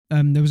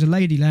there was a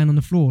lady laying on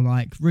the floor,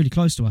 like really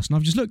close to us, and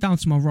I've just looked down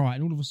to my right,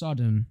 and all of a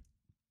sudden,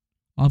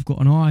 I've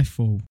got an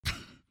eyeful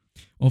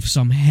of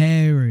some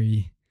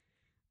hairy.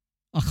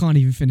 I can't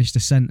even finish the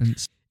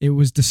sentence. It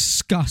was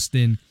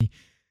disgusting.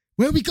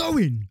 Where are we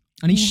going?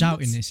 And he's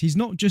shouting this. He's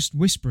not just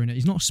whispering it.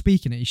 He's not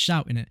speaking it. He's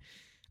shouting it.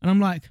 And I'm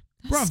like,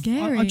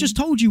 bruv, I just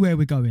told you where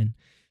we're going.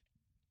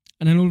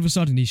 And then all of a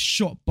sudden, he's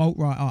shot bolt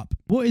right up.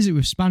 What is it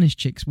with Spanish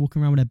chicks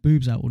walking around with their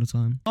boobs out all the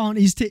time?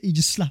 Auntie's titty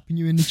just slapping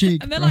you in the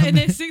cheek. And they're like in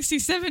their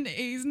 60s,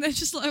 70s, and they're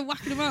just like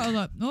whacking them out. I was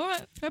like, all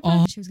right, fair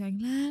play. She was going,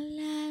 la,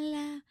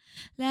 la,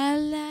 la, la,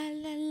 la,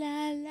 la,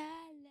 la, la.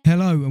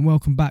 Hello and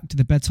welcome back to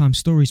the Bedtime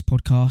Stories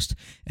podcast,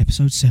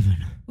 episode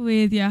 7.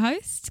 With your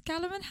host,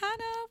 Callum and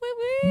Hannah.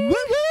 Woo woo!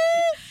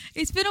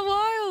 It's been a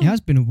while. It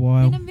has been a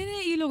while. Been a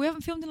minute, you lot. We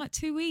haven't filmed in like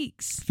 2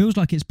 weeks. Feels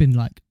like it's been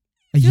like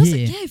a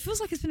year. It feels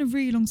like it's been a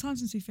really long time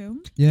since we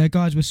filmed. Yeah,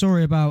 guys, we're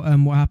sorry about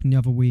what happened the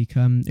other week.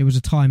 It was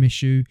a time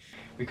issue.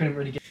 We couldn't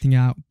really get anything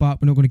out,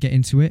 but we're not going to get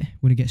into it.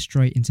 We're going to get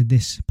straight into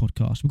this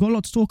podcast. We've got a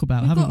lot to talk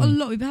about, haven't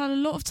we? We've had a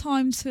lot of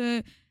time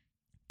to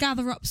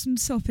gather up some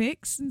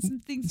topics and some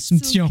things.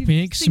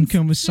 Some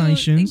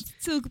conversations. Things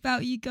to talk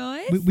about, you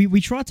guys.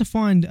 We tried to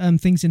find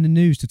things in the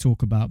news to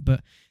talk about,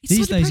 but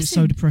these days it's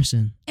so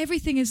depressing.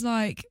 Everything is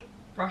like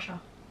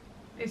Russia.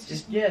 It's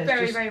just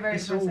very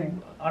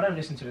depressing. I don't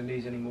listen to the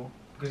news anymore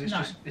because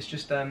it's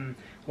just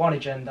one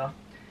agenda,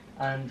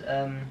 and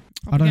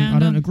I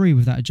don't agree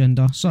with that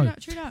agenda. So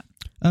true that.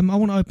 I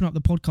want to open up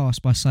the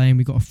podcast by saying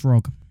we got a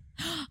frog.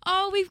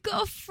 Oh, we've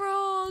got a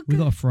frog. We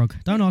got a frog.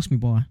 Don't ask me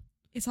why.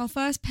 It's our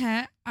first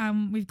pet,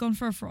 and we've gone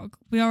for a frog.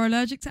 We are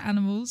allergic to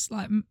animals,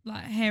 like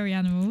hairy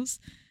animals.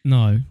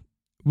 No,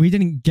 we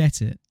didn't get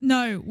it.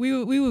 No,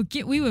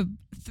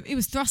 it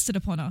was thrusted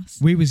upon us.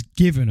 We was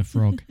given a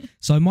frog.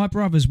 So my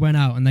brothers went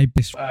out and they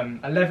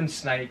 11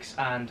 snakes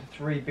and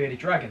 3 bearded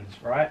dragons,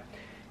 right?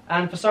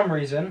 And for some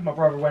reason, my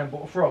brother went and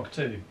bought a frog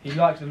too. He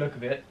liked the look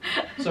of it,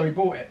 so he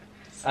bought it.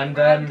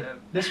 And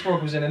this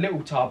frog was in a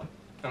little tub,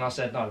 and I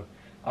said, no,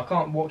 I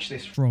can't watch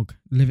this frog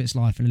live its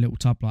life in a little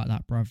tub like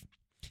that, bruv.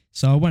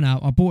 So I went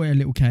out, I bought it a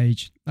little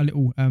cage, a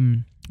little,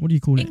 what do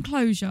you call it?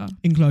 Enclosure.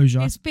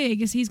 It's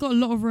big, he's got a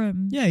lot of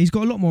room. Yeah, he's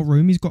got a lot more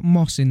room, he's got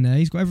moss in there,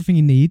 he's got everything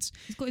he needs.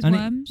 He's got his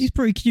worms. He's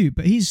pretty cute,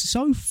 but he's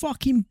so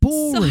fucking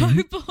boring.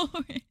 So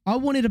boring. I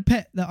wanted a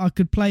pet that I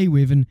could play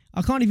with, and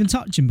I can't even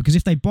touch him, because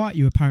if they bite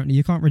you, apparently,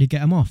 you can't really get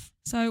them off.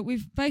 So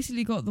we've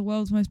basically got the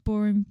world's most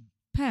boring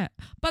pet.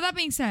 But that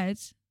being said,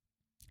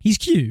 he's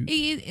cute.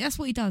 That's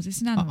what he does,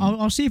 it's an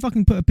animal. I'll see if I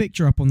can put a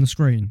picture up on the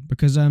screen,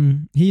 because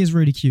he is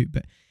really cute,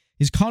 but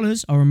his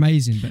colours are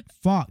amazing, but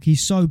fuck,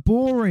 he's so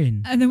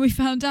boring. And then we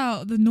found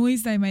out the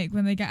noise they make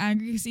when they get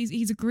angry, because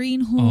he's a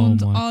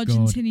green-horned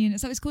Argentinian.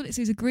 Is that what it's called?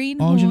 So he's a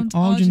green-horned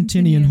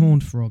Argentinian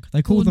horned frog.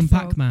 They call them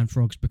Pac-Man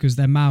frogs because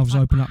their mouths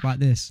open up like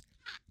this.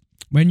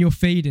 When you're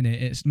feeding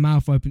it, its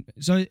mouth open.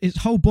 So its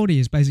whole body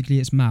is basically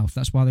its mouth.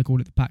 That's why they call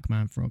it the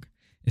Pac-Man frog.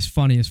 It's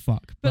funny as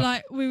fuck. But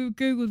like, we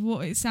Googled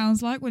what it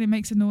sounds like when it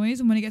makes a noise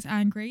and when it gets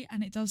angry,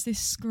 and it does this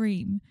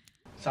scream.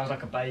 Sounds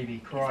like a baby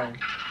crying.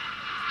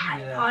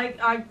 Yeah.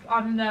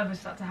 I'm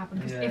nervous that to happen,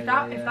 because if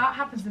that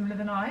happens in the middle of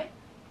the night,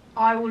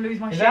 I will lose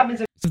my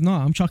shit. No,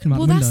 I'm chucking him out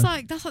the window.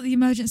 That's like the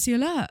emergency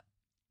alert.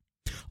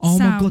 Oh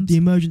my god, the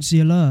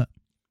emergency alert.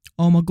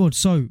 Oh my god.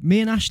 So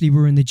me and Ashley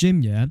were in the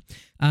gym, yeah,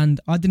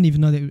 and I didn't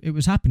even know that it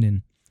was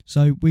happening.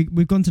 So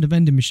we've gone to the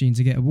vending machine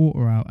to get a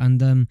water out, and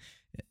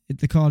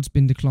the card's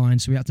been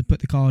declined, so we had to put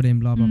the card in,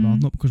 blah blah blah.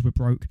 Not because we're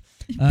broke.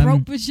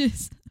 Broke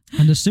bitches.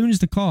 And as soon as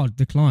the card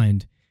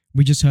declined,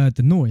 we just heard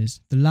the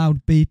noise, the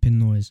loud beeping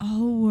noise.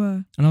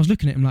 Oh. And I was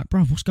looking at him like,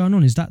 bruv, what's going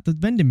on? Is that the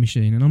vending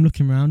machine? And I'm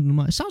looking around and I'm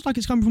like, it sounds like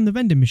it's coming from the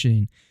vending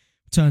machine.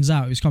 Turns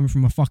out it was coming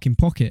from my fucking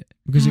pocket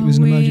because it was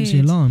an emergency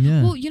alarm,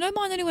 yeah. Well, you know,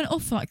 mine only went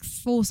off for like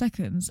 4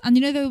 seconds. And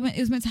you know, it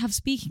was meant to have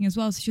speaking as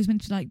well. So she was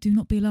meant to be like, do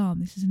not be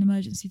alarmed. This is an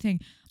emergency thing.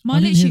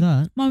 I didn't hear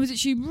that. Mine was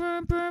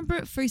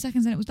literally 3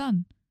 seconds and it was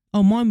done.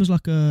 Oh, mine was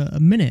like a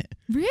minute.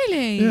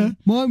 Really? Yeah,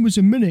 mine was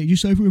a minute. You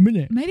say for a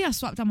minute. Maybe I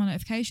swapped down my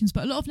notifications,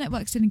 but a lot of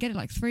networks didn't get it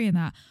like 3 in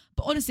that.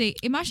 But honestly,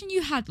 imagine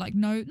you had like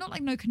no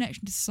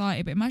connection to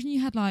society, but imagine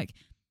you had like,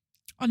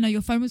 I don't know,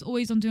 your phone was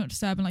always on Do Not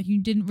Disturb, and like you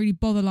didn't really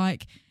bother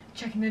like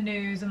checking the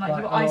news, and like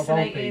you were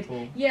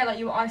isolated. Yeah, like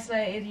you were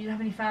isolated, you didn't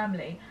have any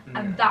family,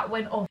 and that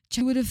went off.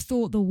 You would have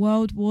thought the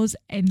world was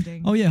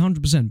ending. Oh yeah,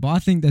 100%. But I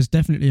think there's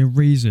definitely a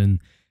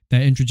reason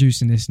they're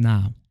introducing this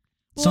now.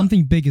 Well,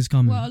 something big is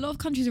coming. Well, a lot of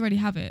countries already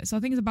have it, so I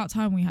think it's about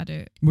time we had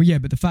it. Well, yeah,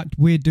 but the fact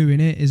we're doing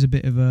it is a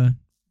bit of a,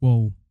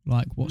 well,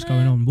 like, what's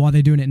going on? Why are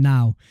they doing it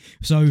now?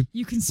 So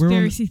you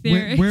conspiracy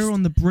theorists. We're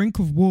on the brink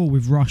of war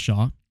with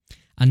Russia,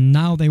 and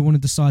now they want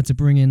to decide to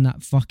bring in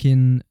that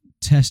fucking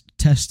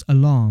test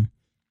alarm.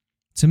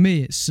 To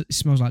me, it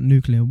smells like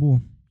nuclear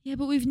war. Yeah,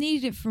 but we've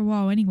needed it for a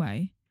while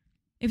anyway.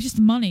 It was just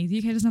the money. The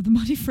UK doesn't have the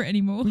money for it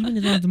anymore. We don't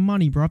have the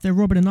money, bro. They're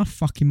robbing enough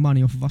fucking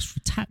money off of us for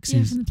taxes.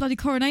 Yeah, from the bloody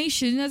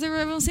coronation. Has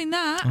everyone seen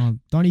that? Oh,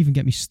 don't even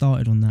get me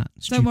started on that.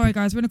 Don't worry,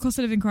 guys. We're in a cost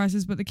of living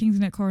crisis, but the king's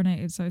net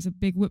coronated, so it's a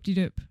big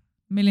whoop-de-doop.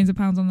 Millions of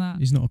pounds on that.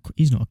 He's not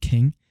a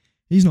king.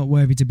 He's not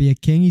worthy to be a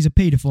king. He's a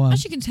paedophile.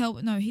 As you can tell,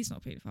 no, he's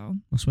not a paedophile.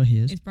 I swear he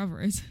is. His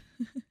brother is.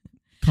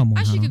 Come on,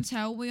 As you Hannah. can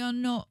tell, we are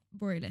not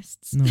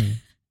royalists. No,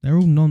 they're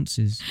all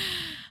nonsense.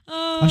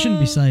 I shouldn't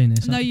be saying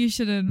this. No, you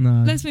shouldn't.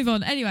 No. Let's move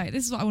on. Anyway,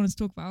 this is what I wanted to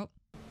talk about.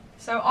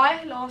 So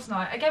last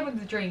night, again with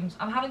the dreams,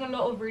 I'm having a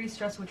lot of really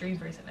stressful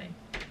dreams recently.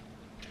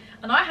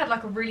 And I had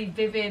like a really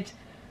vivid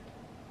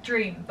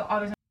dream that I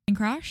was in a plane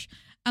crash.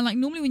 And like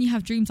normally when you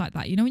have dreams like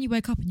that, you know when you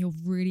wake up and you're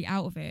really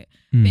out of it.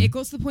 But it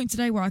got to the point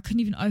today where I couldn't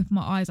even open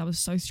my eyes. I was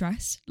so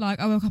stressed. Like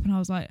I woke up and I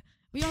was like,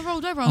 well, I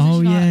rolled over. I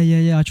was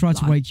yeah. I tried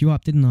to wake you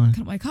up, didn't I? I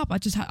couldn't wake up. I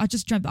just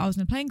dreamt that I was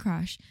in a plane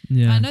crash.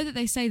 Yeah. And I know that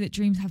they say that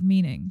dreams have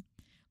meaning.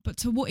 But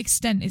to what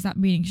extent is that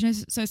meaning? You know,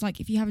 so it's like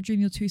if you have a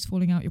dream your tooth's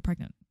falling out, you're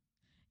pregnant.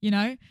 You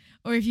know?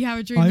 Or if you have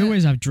a dream I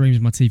always have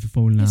dreams my teeth are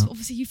falling out.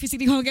 Obviously you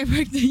physically can't get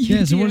pregnant.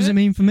 Yeah, so what does it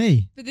mean for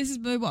me? But this is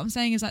what I'm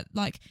saying is that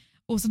like,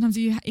 or sometimes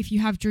if you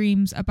have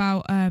dreams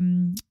about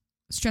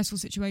stressful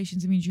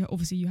situations, it means you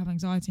have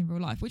anxiety in real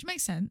life, which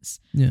makes sense.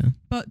 Yeah.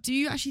 But do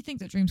you actually think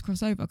that dreams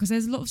cross over? Because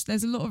there's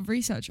a lot of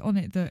research on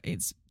it that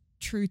it's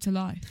true to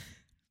life.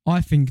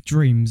 I think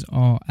dreams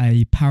are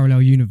a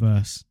parallel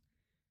universe.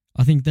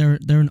 I think they're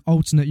an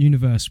alternate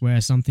universe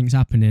where something's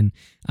happening,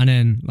 and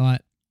then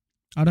like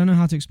I don't know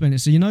how to explain it.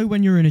 So you know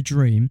when you're in a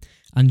dream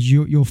and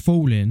you're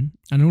falling,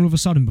 and all of a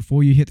sudden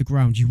before you hit the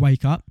ground you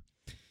wake up.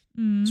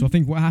 So I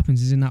think what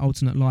happens is in that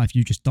alternate life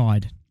you just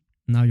died.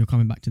 Now you're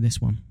coming back to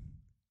this one.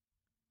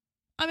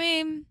 I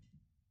mean,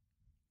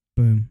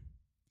 boom.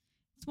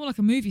 It's more like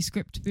a movie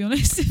script, to be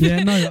honest.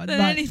 Yeah, no, than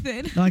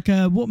anything. Like,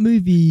 what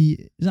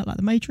movie is that? Like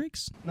The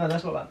Matrix? No,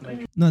 that's not like The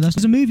Matrix. No,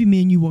 there's a movie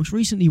me and you watched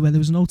recently where there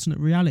was an alternate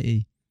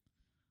reality.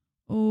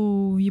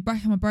 Oh, you're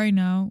bracking my brain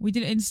now. We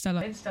did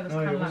Interstellar. Interstellar's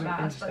kind of like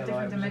that. It's like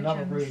different dimensions.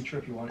 Another really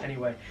trippy one.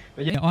 Anyway,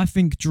 but yeah, I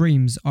think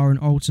dreams are an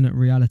alternate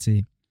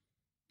reality.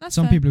 That's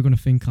some fair. people are going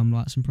to think I'm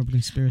like some probably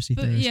conspiracy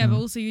theorist. Yeah, but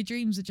also your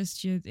dreams are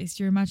just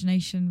your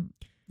imagination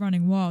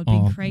running wild,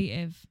 being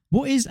creative.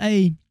 What is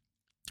a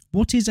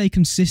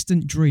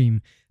consistent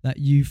dream that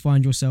you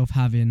find yourself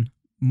having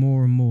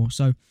more and more?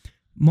 So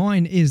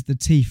mine is the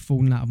teeth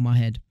falling out of my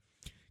head,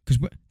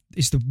 because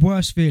it's the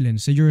worst feeling.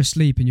 So you're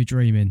asleep and you're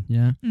dreaming,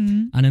 yeah?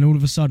 And then all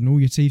of a sudden all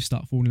your teeth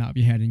start falling out of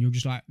your head and you're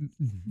just like...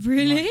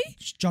 Really? Like,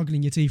 just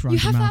juggling your teeth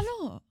around your mouth. You have that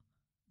a lot?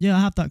 Yeah,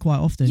 I have that quite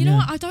often. You know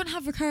what? I don't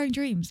have recurring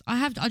dreams.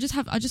 I just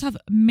have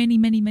many.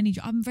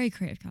 I'm very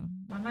creative, Callum.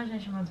 My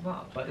imagination runs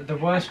wild. But the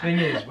worst thing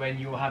is when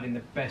you're having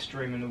the best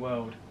dream in the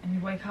world and you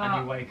wake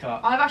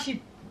up.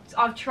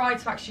 I've tried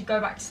to actually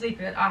go back to sleep.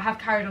 I have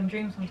carried on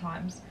dreams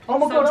sometimes. Oh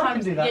my god, I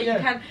can do that. Yeah, you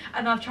can.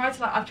 And I've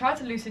tried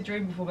to lucid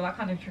dream before, but that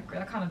kind of tripped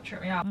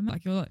me out.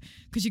 Like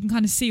because you can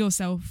kind of see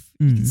yourself.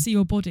 You can see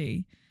your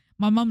body.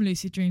 My mum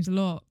lucid dreams a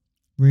lot.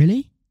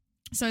 Really?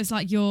 So it's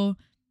like you're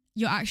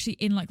actually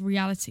in like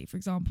reality, for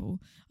example.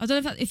 I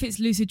don't know if it's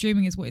lucid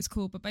dreaming is what it's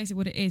called, but basically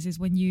what it is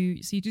when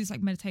you do this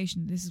like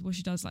meditation. This is what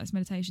she does, like this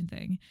meditation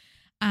thing,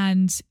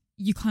 and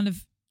you kind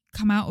of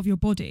come out of your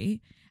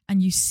body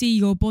and you see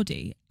your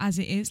body as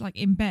it is, like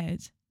in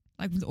bed,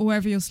 like or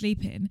wherever you're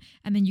sleeping,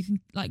 and then you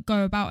can like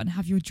go about and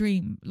have your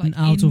dream, like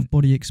an out of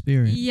body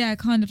experience. Yeah,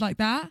 kind of like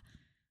that.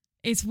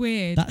 It's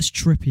weird. That's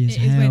trippy as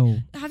hell.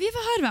 Have you ever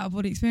heard about out of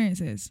body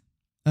experiences?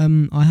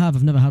 I have.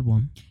 I've never had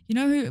one. You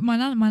know who my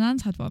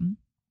nan's had one.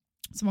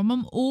 So my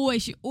mum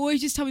always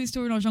just tell me the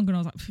story when I was younger, and I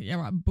was like, yeah,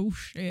 right,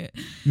 bullshit.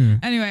 Yeah.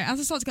 Anyway, as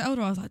I started to get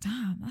older, I was like,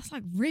 damn, that's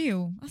like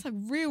real. That's like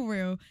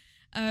real.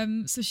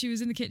 So she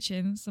was in the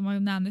kitchen. So my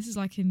nan, this is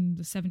like in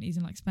the 70s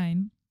in like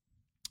Spain.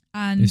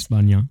 And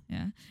España.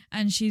 Yeah.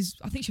 And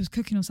I think she was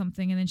cooking or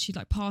something, and then she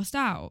like passed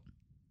out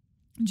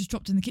and just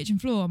dropped in the kitchen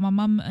floor. My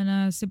mum and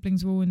her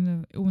siblings were all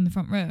in the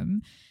front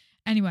room.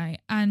 Anyway,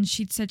 and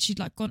she'd said she'd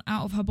like gone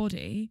out of her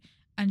body,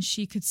 and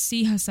she could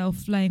see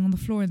herself laying on the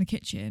floor in the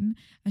kitchen,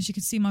 and she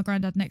could see my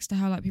granddad next to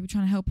her, like people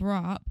trying to help her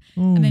up.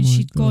 And then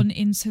she'd gone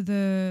into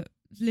the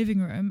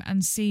living room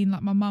and seen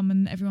like my mum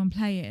and everyone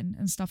playing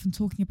and stuff and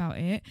talking about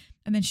it.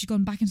 And then she'd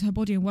gone back into her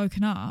body and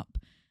woken up,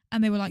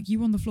 and they were like, you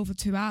were on the floor for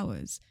 2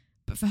 hours.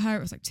 But for her,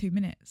 it was like 2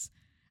 minutes.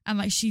 And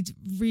like she'd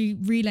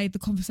relayed the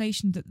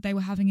conversation that they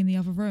were having in the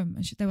other room.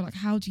 And they were like,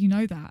 how do you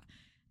know that?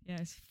 Yeah,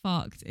 it's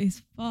fucked.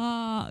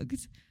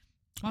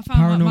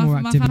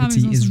 Paranormal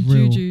activity is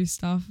real. Juju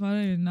stuff. I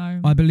don't even know.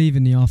 I believe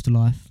in the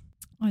afterlife.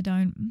 I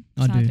don't.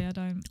 Sadly, I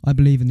don't. I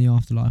believe in the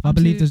afterlife. I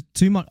believe there's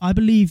too much. I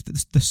believe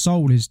that the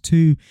soul is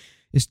too.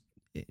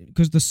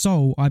 Because the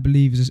soul, I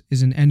believe,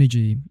 is an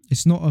energy.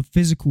 It's not a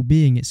physical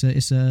being. It's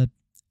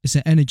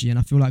an energy, and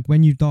I feel like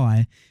when you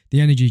die,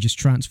 the energy just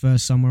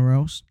transfers somewhere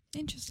else.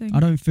 Interesting. I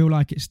don't feel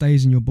like it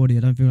stays in your body. I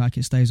don't feel like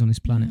it stays on this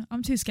planet. Yeah,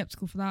 I'm too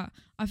skeptical for that.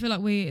 I feel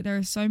like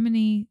there's so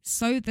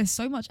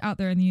much out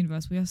there in the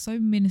universe. We are so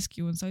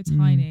minuscule and so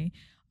tiny.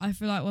 I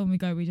feel like when we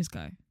go, we just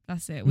go.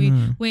 That's it.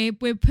 We're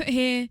put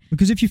here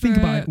because if you think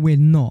about it, we're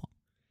not.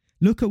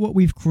 Look at what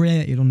we've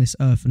created on this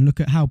earth, and look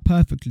at how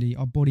perfectly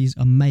our bodies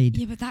are made.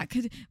 Yeah,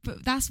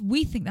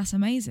 we think that's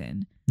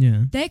amazing.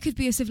 Yeah. There could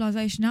be a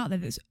civilization out there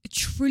that's 1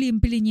 trillion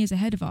billion years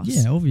ahead of us.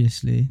 Yeah,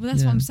 obviously. Well,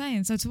 that's what I'm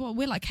saying. So to what,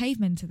 we're like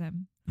cavemen to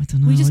them. I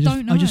don't know. We just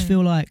don't know. I just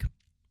feel like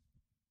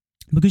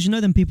Because you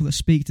know them people that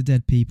speak to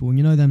dead people, and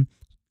you know them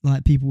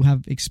like people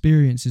have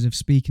experiences of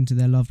speaking to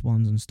their loved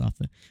ones and stuff.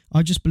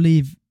 I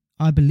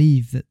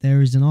believe that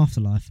there is an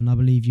afterlife, and I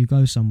believe you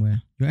go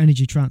somewhere. Your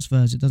energy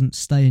transfers. It doesn't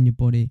stay in your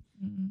body.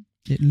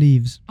 It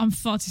leaves. I'm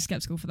far too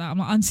skeptical for that. I'm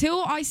like,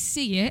 until I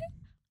see it,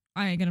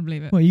 I ain't gonna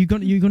believe it. Well, you're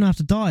gonna have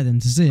to die then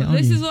to see it.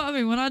 This is what I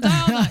mean. When I die,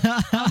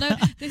 I know.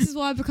 This is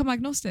why I become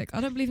agnostic.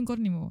 I don't believe in God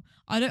anymore.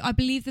 I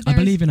believe that I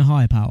believe in a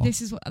higher power.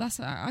 This is what that's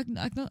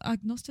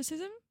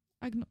agnosticism.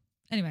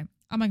 Anyway,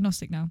 I'm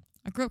agnostic now.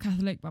 I grew up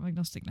Catholic, but I'm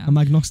agnostic now. I'm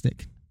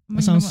agnostic.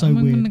 That sounds so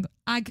weird.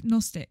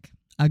 Agnostic.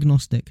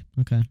 Agnostic.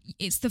 Okay.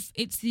 It's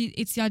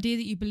the idea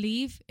that you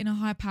believe in a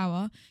higher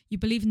power. You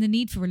believe in the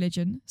need for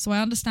religion. So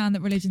I understand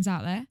that religion's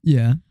out there.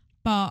 Yeah.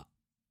 But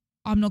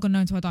I'm not gonna know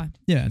until I die.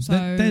 Yeah.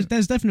 So,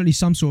 there's definitely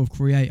some sort of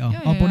creator.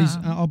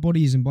 Our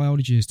bodies and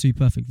biology is too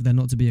perfect for there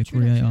not to be a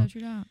creator.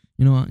 True that.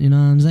 You know what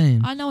I'm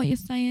saying? I know what you're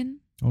saying.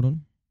 Hold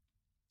on.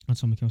 I had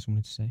something else I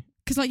wanted to say.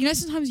 Because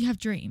sometimes you have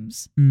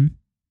dreams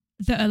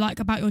that are like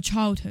about your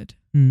childhood.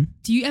 Do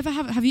you ever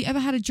have you ever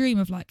had a dream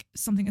of like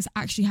something that's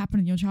actually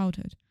happened in your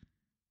childhood?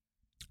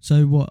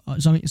 So what?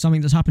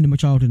 Something that's happened in my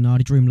childhood, and I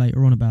had a dream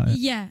later on about it.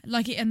 Yeah,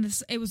 like it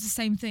was the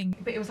same thing,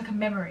 but it was like a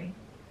memory.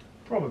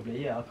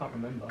 Probably, yeah. I can't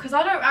remember. Because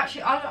I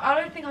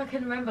don't think I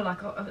can remember like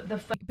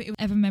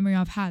ever memory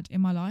I've had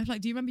in my life.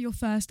 Like, do you remember your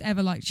first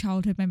ever like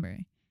childhood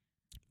memory?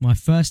 My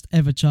first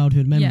ever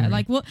childhood memory.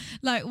 Yeah,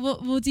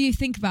 what do you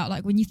think about?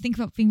 Like when you think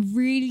about being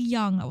really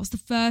young, like, what's the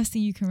first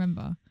thing you can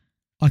remember?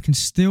 I can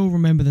still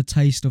remember the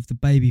taste of the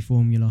baby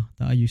formula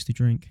that I used to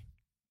drink.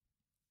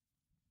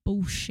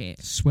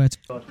 Bullshit. Swear to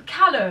God.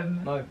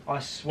 Callum. No, I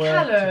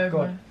swear to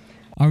God.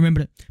 I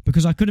remember it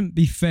because I couldn't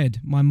be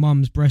fed my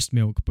mum's breast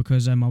milk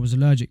because I was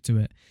allergic to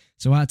it.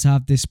 So I had to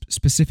have this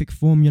specific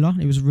formula.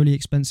 It was a really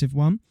expensive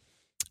one.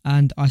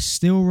 And I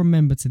still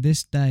remember to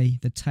this day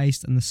the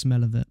taste and the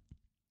smell of it.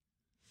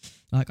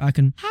 Like I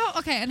can...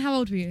 And how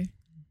old were you?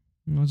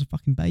 I was a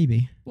fucking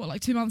baby. What,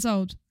 like 2 months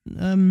old?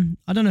 I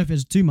don't know if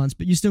it's 2 months,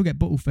 but you still get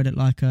bottle fed at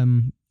like half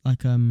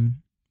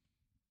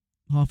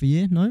a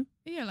year, no?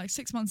 Yeah, like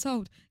 6 months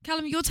old.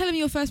 Callum, you're telling me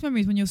your first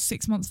memories when you're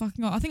 6 months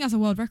fucking old. I think that's a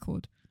world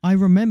record. I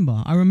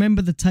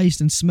remember the taste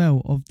and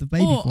smell of the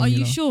baby formula. Or are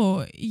you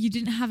sure you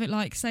didn't have it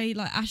like, say,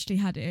 like Ashley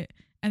had it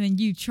and then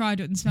you tried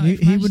it and smelled it?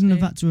 He wouldn't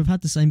have had to have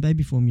had the same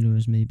baby formula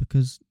as me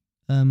because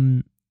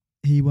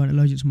he weren't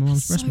allergic to my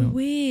mum's breast milk. So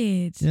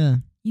weird. Yeah.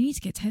 You need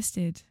to get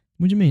tested.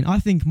 What do you mean? I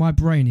think my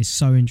brain is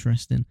so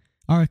interesting.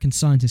 I reckon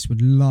scientists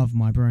would love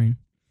my brain.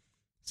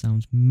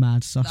 Sounds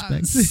mad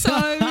suspect. That's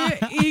so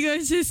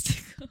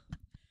egotistical.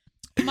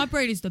 My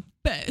brain is the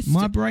best.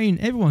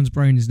 Everyone's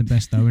brain is the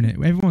best though, isn't it?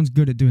 Everyone's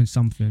good at doing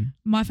something.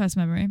 My first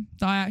memory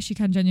that I actually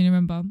can genuinely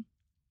remember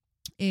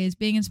is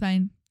being in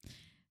Spain,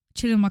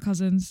 chilling with my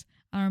cousins.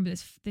 I remember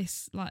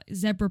this like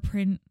zebra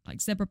print,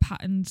 like zebra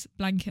patterned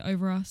blanket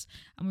over us,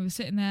 and we were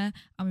sitting there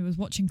and we was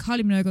watching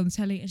Kylie Minogue on the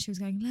telly, and she was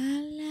going la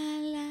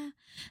la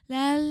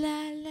la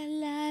la la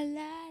la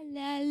la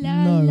la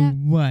la. No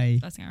way.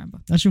 That's the thing I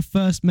remember. That's your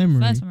first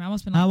memory. First memory. I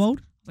must have been like, how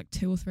old? Like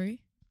 2 or 3.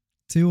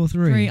 2 or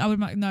 3. 3. I would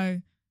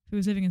no. If we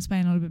was living in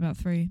Spain, I would have been about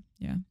 3.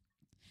 Yeah,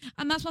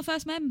 and that's my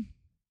first mem.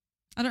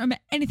 I don't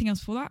remember anything else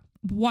before that.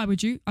 Why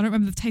would you? I don't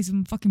remember the taste of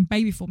fucking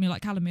baby formula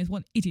like Callum is.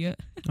 What an idiot.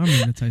 I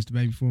remember the taste of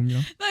baby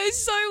formula. That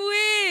is so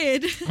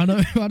weird. I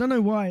know. I don't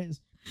know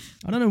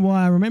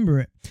why I remember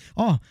it.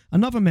 Oh,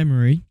 another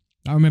memory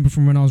I remember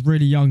from when I was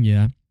really young,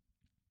 yeah.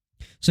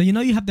 So you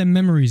know you have them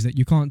memories that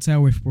you can't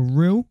tell if were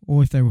real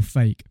or if they were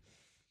fake.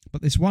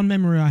 But this one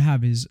memory I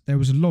have is there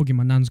was a log in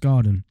my nan's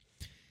garden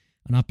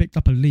and I picked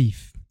up a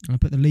leaf and I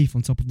put the leaf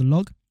on top of the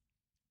log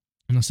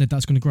and I said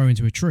that's going to grow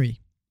into a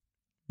tree,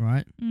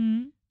 right?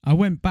 Mm. I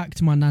went back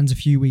to my nan's a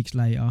few weeks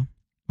later.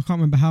 I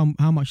can't remember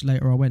how much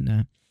later I went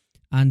there.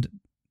 And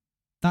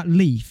that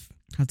leaf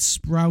had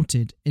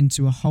sprouted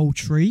into a whole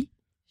tree.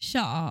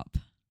 Shut up.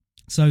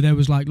 So there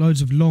was like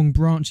loads of long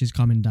branches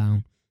coming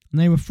down and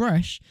they were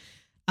fresh.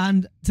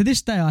 And to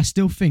this day, I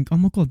still think, oh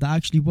my God, that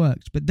actually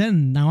worked. But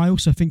then now I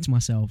also think to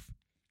myself,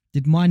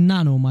 did my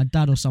nan or my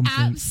dad or something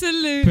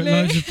absolutely put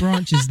loads of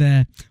branches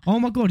there? Oh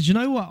my God, do you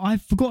know what?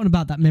 I've forgotten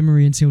about that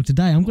memory until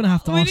today. I'm going to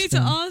have to ask them. We need to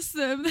ask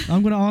them.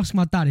 I'm going to ask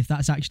my dad if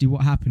that's actually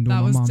what happened or that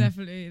my was mum.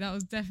 definitely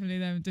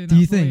them doing Do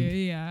that you for think? you.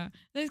 Yeah.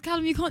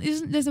 Callum, you can't,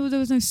 there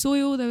was no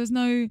soil, there was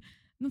no,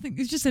 nothing,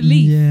 it's just a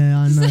leaf. Yeah,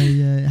 I know,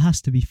 yeah. It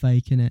has to be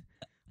fake, innit?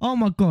 Oh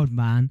my God,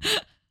 man.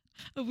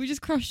 Have we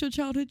just crushed your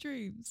childhood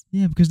dreams?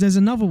 Yeah, because there's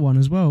another one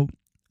as well.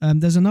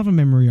 There's another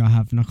memory I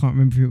have, and I can't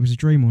remember if it was a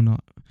dream or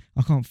not.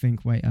 I can't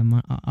think. Wait,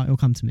 it'll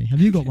come to me. Have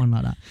you got one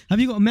like that? Have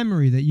you got a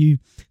memory that you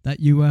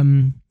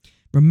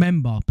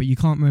remember, but you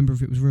can't remember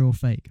if it was real or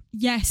fake?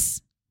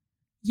 Yes.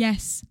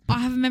 I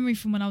have a memory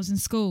from when I was in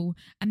school,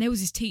 and there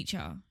was this teacher.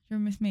 Do you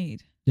remember Miss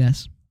Mead?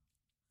 Yes.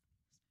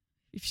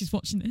 If she's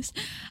watching this,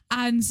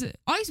 and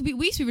we used to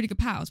be really good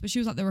pals, but she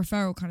was like the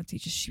referral kind of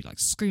teacher. She would like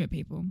scream at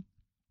people.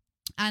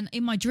 And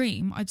in my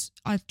dream,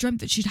 I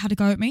dreamt that she'd had a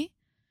go at me.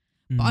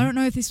 But I don't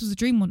know if this was a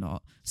dream or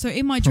not. So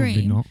in my Probably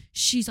dream, not.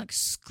 she's like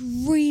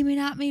screaming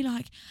at me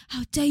like,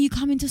 how dare you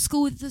come into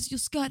school with your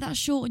skirt that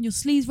short and your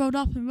sleeves rolled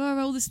up and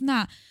all this and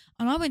that.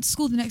 And I went to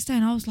school the next day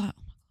and I was like,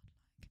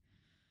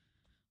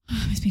 oh my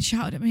God, it's been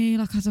shouted at me.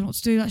 Like, I don't know what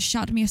to do. Like, she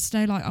shouted at me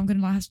yesterday. Like, I'm going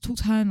to like have to talk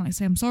to her and like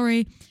say I'm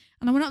sorry.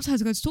 And I went up to her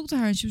to go to talk to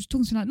her and she was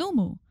talking to me like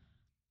normal.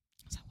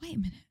 I was like, wait a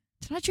minute.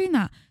 Did I dream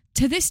that?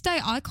 To this day,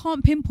 I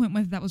can't pinpoint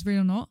whether that was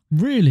real or not.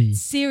 Really?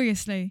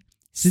 Seriously.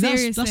 See,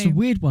 that's a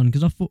weird one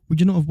because I thought,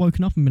 would you not have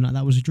woken up and been like,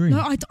 that was a dream? No,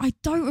 I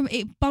don't remember.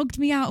 It bugged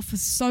me out for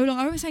so long.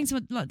 I remember saying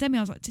to like Demi,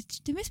 I was like,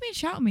 did Miss Mean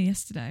shout at me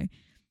yesterday?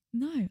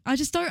 No, I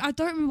don't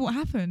remember what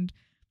happened.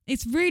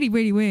 It's really,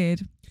 really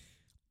weird.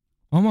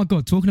 Oh my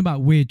God, talking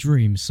about weird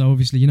dreams. So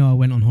obviously, you know, I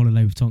went on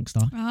holiday with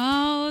Tonkstar.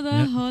 Oh,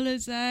 the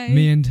holiday.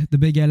 Me and the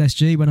big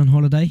LSG went on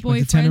holiday.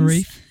 Went to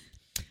Tenerife.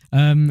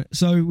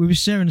 So we were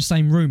sharing the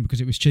same room because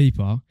it was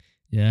cheaper.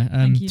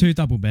 Yeah, 2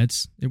 double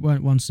beds. It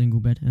weren't 1 single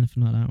bed,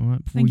 anything like that. All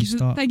right, thank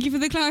you for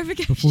the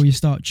clarification. Before you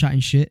start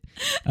chatting shit,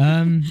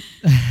 and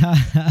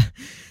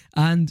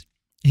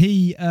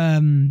he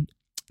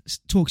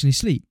talks in his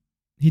sleep.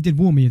 He did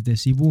warn me of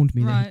this. He warned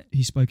me that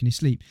he spoke in his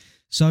sleep.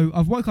 So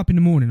I've woke up in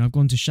the morning. I've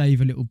gone to shave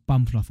a little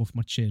bum fluff off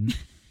my chin,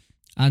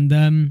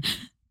 and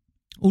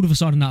all of a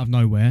sudden, out of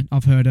nowhere,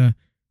 I've heard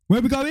 "Where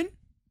are we going?"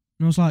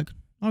 And I was like,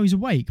 "Oh, he's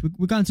awake.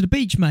 We're going to the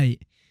beach,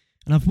 mate."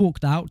 And I've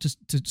walked out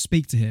to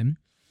speak to him.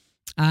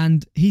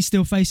 And he's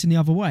still facing the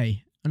other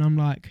way. And I'm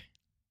like,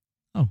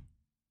 oh.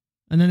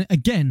 And then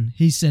again,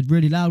 he said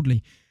really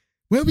loudly,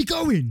 "Where are we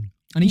going?"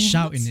 And he's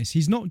shouting this.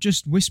 He's not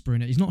just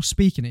whispering it. He's not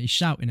speaking it. He's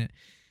shouting it.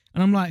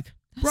 And I'm like,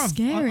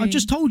 bruv, I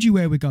just told you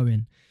where we're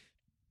going.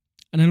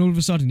 And then all of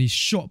a sudden, he's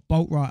shot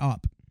bolt right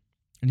up.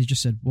 And he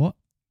just said, "What?"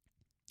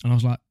 And I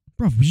was like,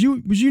 bruv, was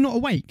you not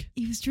awake?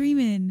 He was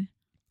dreaming.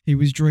 He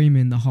was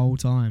dreaming the whole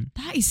time.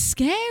 That is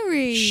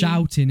scary.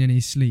 Shouting in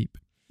his sleep.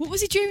 What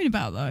was he dreaming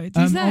about though? Did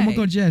Oh my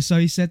God, yeah. So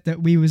he said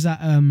that we was at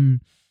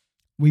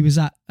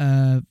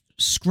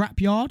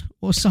scrapyard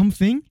or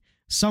something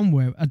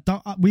somewhere.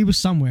 We were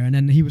somewhere, and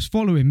then he was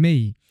following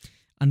me,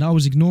 and I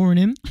was ignoring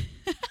him,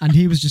 and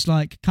he was just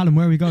like, "Callum,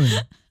 where are we going?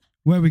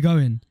 Where are we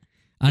going?"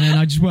 And then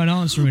I just weren't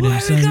answering him.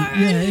 So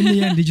yeah, in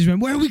the end, he just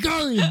went, "Where are we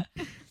going?"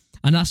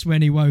 And that's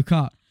when he woke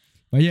up.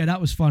 But yeah,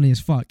 that was funny as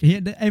fuck.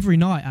 Every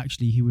night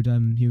actually he would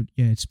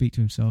speak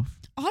to himself.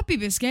 I'd be a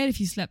bit scared if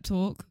you slept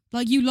talk.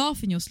 Like, you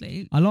laugh in your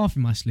sleep. I laugh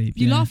in my sleep.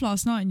 You laughed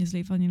last night in your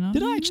sleep, funny enough.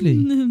 Did I actually?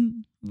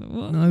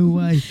 What? No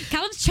way.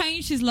 Callum's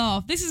changed his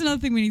laugh. This is another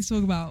thing we need to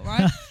talk about,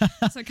 right?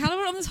 So Callum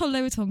went on this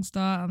holiday with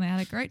Tongstar and they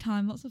had a great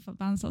time, lots of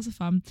bands, lots of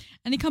fun.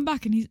 And he come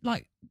back and he's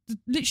like,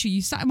 literally,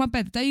 you sat in my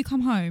bed the day you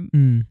come home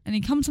and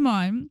he come to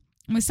mine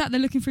and we sat there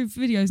looking through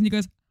videos and he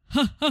goes,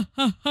 ha, ha,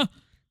 ha, ha.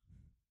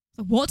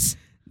 Like, what?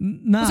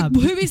 Nah. Like,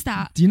 who is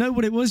that? Do you know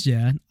what it was,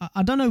 yeah?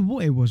 I don't know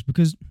what it was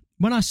because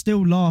when I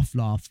still laugh,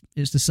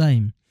 it's the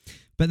same.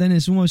 But then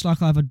it's almost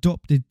like I've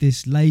adopted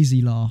this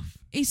lazy laugh.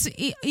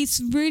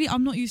 It's really,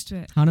 I'm not used to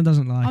it. Hannah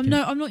doesn't like it.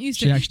 No, I'm not used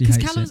to it. She actually hates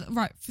Callum's, it.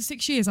 Right, for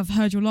 6 years I've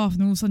heard your laugh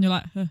and all of a sudden you're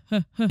like,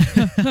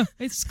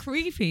 it's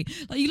creepy.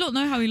 Like, you don't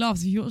know how he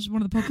laughs. If you watch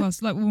one of the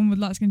podcasts, like one with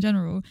light skin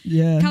general,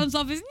 yeah. Callum's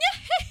laugh is,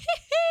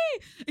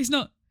 it's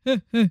not,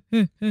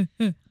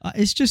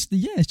 it's just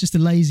a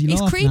lazy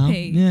laugh. It's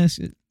creepy. Now. Yes.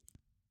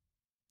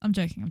 I'm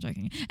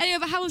joking. Anyway,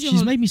 but how was your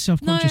She's made me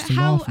self-conscious to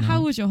laugh now.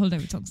 How was your holiday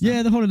with Tongstar?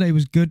 Yeah, the holiday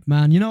was good,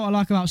 man. You know what I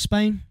like about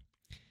Spain?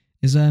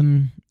 Is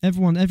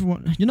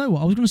everyone, you know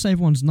what, I was going to say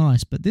everyone's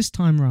nice, but this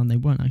time around they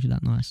weren't actually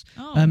that nice.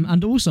 Oh.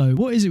 And also,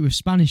 what is it with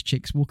Spanish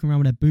chicks walking around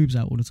with their boobs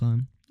out all the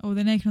time? Oh,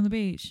 they're naked on the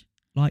beach.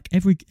 Like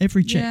every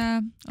chick.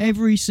 Yeah.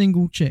 Every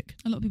single chick.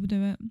 A lot of people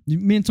do it.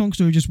 Me and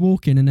Tonkstar were just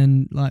walking and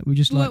then like we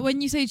just like... When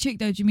you say chick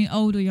though, do you mean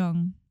old or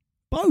young?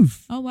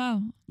 Both. Oh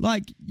wow.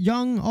 Like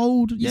young,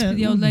 old, Used to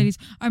be the old ladies.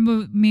 I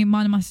remember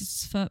mine and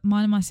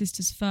my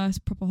sister's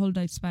first proper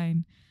holiday to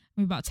Spain.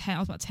 We were about 10. I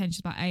was about 10. She's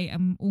about 8,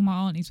 and all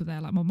my aunties were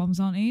there, like my mum's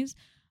aunties.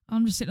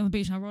 I'm just sitting on the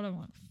beach and I roll over,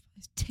 like,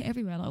 there's tit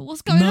everywhere. Like,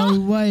 what's going on? No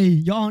way.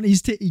 Your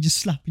auntie's titty just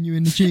slapping you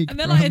in the cheek. And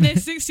they're like in their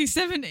 60s,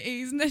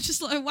 70s, and they're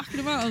just like whacking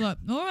them out. I was like,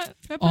 all right,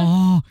 fair play.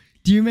 Oh,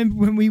 do you remember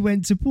when we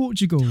went to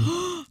Portugal?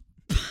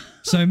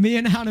 So me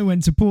and Hannah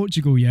went to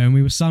Portugal, yeah, and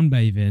we were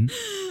sunbathing.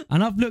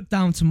 And I've looked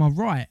down to my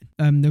right.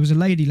 There was a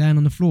lady laying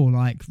on the floor,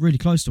 like really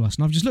close to us.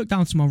 And I've just looked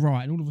down to my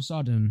right, and all of a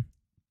sudden,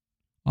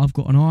 I've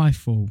got an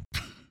eyeful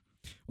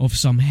of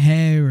some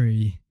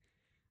hairy...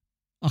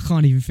 I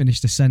can't even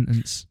finish the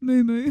sentence.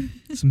 Moo-moo.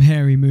 Some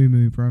hairy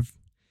moo-moo, bruv.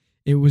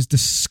 It was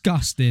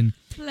disgusting.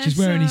 Bless She's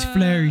wearing these her.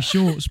 flary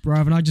shorts,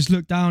 bruv, and I just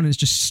looked down and it's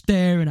just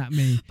staring at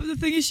me. But the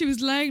thing is, she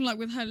was laying like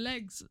with her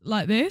legs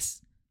like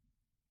this.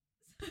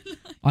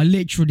 I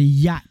literally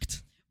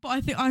yacked. But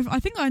I think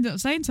I ended up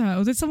saying to her,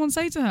 or did someone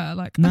say to her,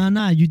 like...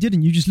 Nah, you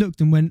didn't. You just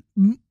looked and went...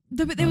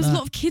 No, but there was a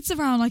lot of kids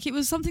around. Like, it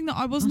was something that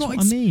I was That's not...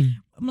 what I mean.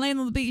 I'm laying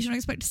on the beach and I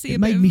expect to see It a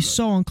made bit me of,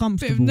 so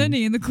uncomfortable. bit of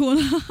Nenny in the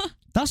corner.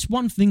 That's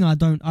one thing I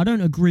don't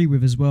agree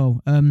with as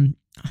well.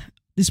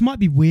 This might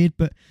be weird,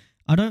 but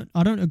I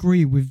don't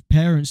agree with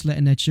parents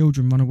letting their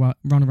children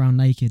run around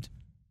naked.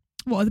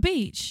 What, at the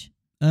beach?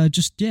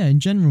 In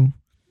general.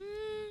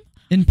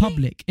 In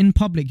public,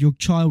 your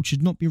child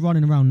should not be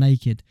running around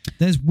naked.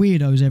 There's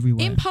weirdos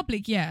everywhere. In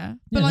public, yeah.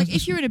 But like,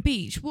 if you're in a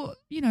beach, what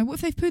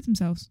if they've pooed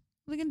themselves?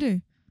 What are they gonna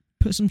do?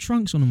 Put some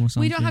trunks on them or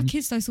something. We don't have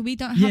kids though, so we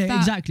don't have that. Yeah,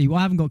 exactly. Well,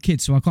 I haven't got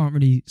kids, so I can't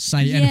really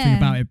say anything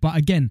about it. But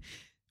again,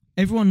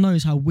 everyone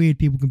knows how weird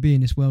people can be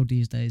in this world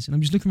these days. And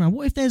I'm just looking around.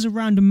 What if there's a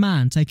random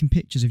man taking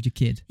pictures of your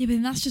kid? Yeah, but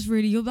then that's just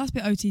really, that's a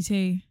bit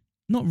OTT.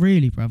 Not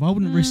really, bruv. I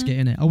wouldn't risk it,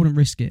 innit? I wouldn't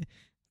risk it.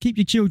 Keep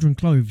your children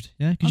clothed,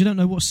 yeah? Because you don't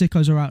know what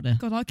sickos are out there.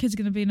 God, our kid's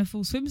going to be in a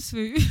full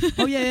swimsuit.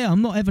 Oh, yeah.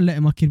 I'm not ever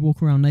letting my kid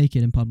walk around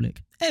naked in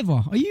public.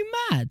 Ever. Are you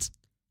mad?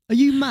 Are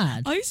you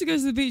mad? I used to go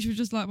to the beach with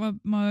just like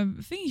my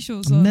thingy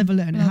shorts on. I'm never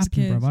letting it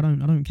happen, bruv. I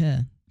don't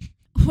care.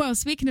 Well,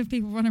 speaking of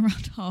people running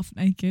around half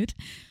naked,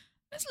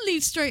 let's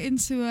lead straight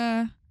into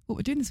what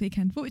we're doing this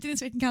weekend. What we're doing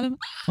this weekend, Callum?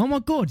 Oh, my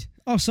God.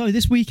 Oh, so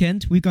this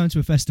weekend we're going to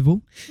a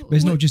festival. But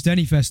it's not just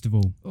any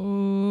festival.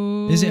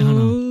 Oh. Is it,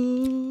 Hannah?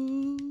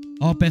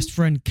 Our best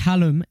friend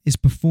Callum is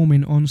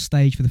performing on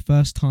stage for the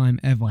first time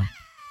ever.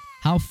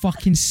 How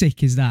fucking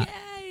sick is that?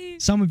 Yay.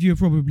 Some of you are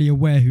probably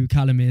aware who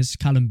Callum is.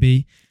 Callum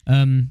B.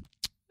 When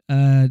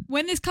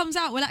this comes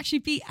out, we'll actually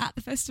be at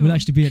the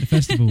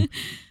festival.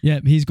 Yeah,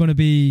 he's going to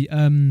be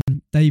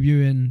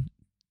debuting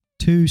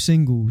 2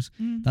 singles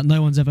that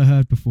no one's ever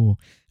heard before,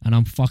 and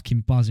I'm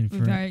fucking buzzing for it.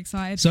 We're very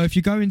excited. So if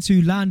you're going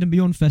to Land and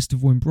Beyond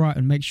Festival in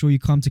Brighton, make sure you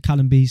come to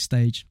Callum B's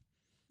stage.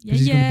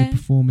 Because he's going to be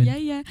performing.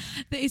 Yeah.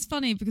 But it's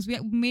funny because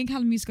me and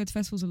Callum used to go to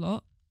festivals a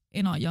lot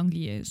in our younger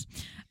years.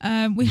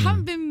 We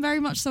haven't been very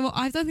much so.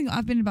 I don't think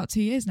I've been in about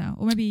 2 years now,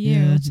 or maybe a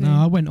year or two. No,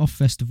 I went off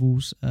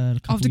festivals a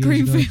couple of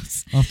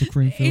years ago. After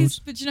Creamfields.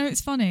 But you know,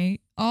 it's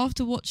funny.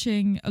 After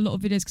watching a lot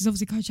of videos, because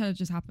obviously Coachella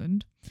just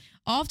happened,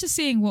 after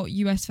seeing what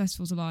US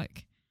festivals are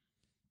like.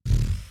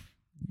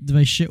 Do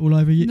they shit all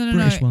over you? No.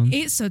 British ones?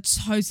 It's a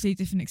totally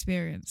different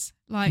experience.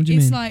 Like, what do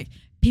you mean? Like,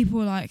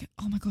 people are like,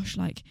 oh my gosh,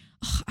 like,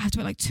 I had to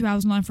wait like 2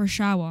 hours in line for a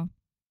shower.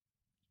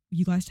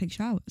 You guys take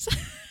showers.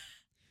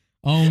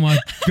 Oh my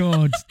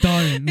God,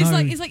 don't.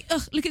 It's like,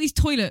 ugh, look at these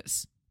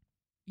toilets.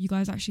 You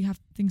guys actually have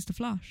things to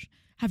flush.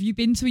 Have you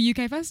been to a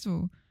UK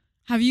festival?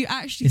 Have you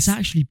actually... It's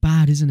actually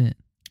bad, isn't it?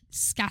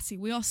 Scatty.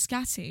 We are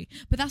scatty.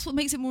 But that's what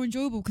makes it more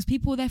enjoyable, because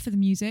people are there for the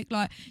music.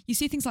 Like, you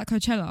see things like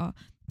Coachella.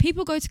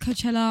 People go to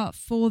Coachella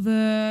for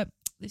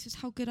this is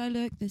how good I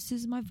look, this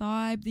is my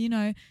vibe, you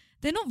know.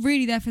 They're not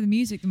really there for the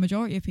music, the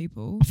majority of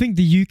people. I think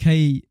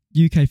the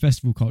UK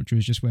festival culture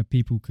is just where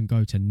people can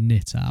go to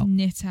knit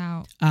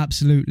out.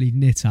 Absolutely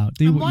knit out.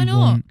 Do what you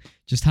want.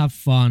 Just have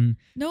fun.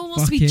 No one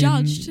wants to be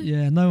judged.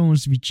 Yeah, no one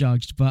wants to be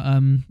judged. But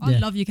I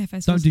love UK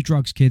festivals. Don't do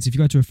drugs, kids. If you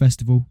go to a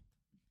festival,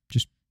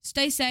 just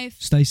stay safe.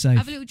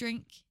 Have a little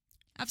drink.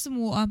 Have some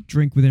water.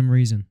 Drink within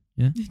reason.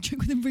 Yeah.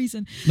 Drink within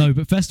reason. No,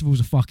 but festivals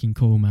are fucking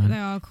cool, man. They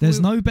are cool.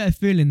 There's no better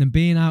feeling than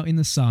being out in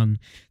the sun.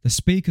 The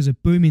speakers are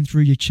booming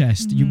through your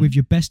chest. You're with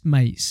your best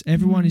mates.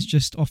 Everyone is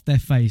just off their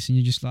face, and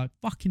you're just like,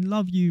 fucking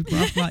love you,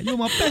 bruv. Like, you're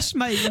my best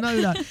mate. You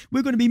know that.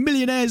 We're going to be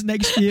millionaires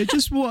next year.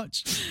 Just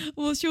watch.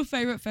 What's your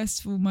favourite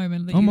festival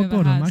moment that you've ever had? Oh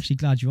my God, I'm had? actually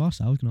glad you asked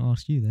that. I was going to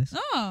ask you this.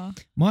 Oh.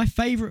 My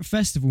favourite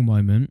festival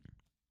moment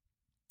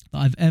that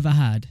I've ever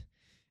had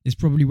is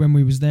probably when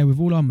we was there with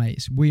all our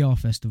mates. We Are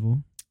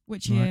Festival.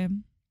 Which year?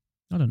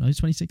 I don't know,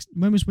 26.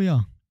 When was We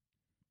Are?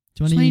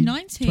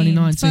 2019.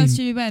 2019. First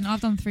year we went.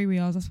 I've done 3 We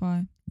Ares, that's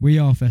why. We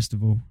Are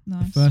Festival.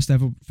 Nice. The first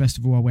ever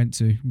festival I went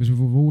to was with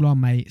all our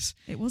mates.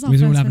 It was our We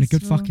was first all having festival.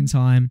 a good fucking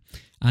time.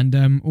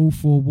 And All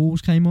Four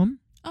Walls came on.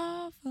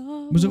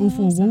 Was it All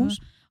Four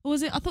Walls? Or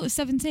was it? I thought it was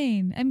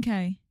 17.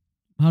 MK.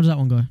 How does that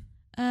one go?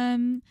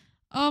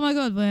 Oh my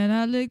God, when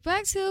I look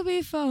back to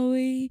before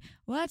we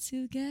were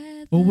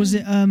together. Or was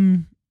it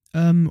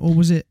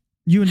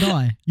You and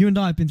I? You and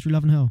I have been through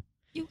Love and Hell.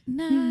 You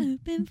and I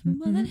have been through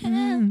more than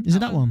hell. Is it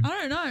that one? I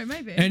don't know,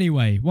 maybe.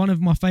 Anyway, one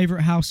of my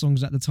favourite house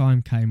songs at the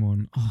time came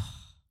on. Oh.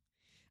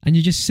 And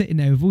you're just sitting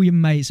there with all your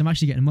mates. I'm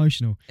actually getting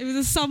emotional. It was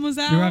the sun was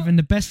out. You're having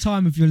the best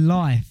time of your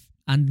life,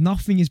 and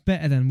nothing is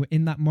better than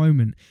in that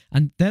moment.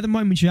 And they're the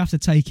moments you have to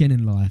take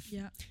in life.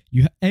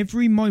 Yeah.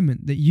 Every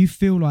moment that you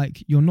feel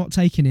like you're not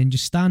taking in,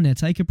 just stand there,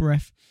 take a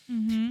breath,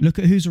 look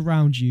at who's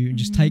around you, and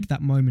just take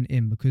that moment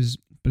in, because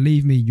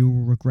believe me, you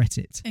will regret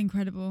it.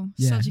 Incredible.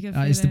 Yeah, such a good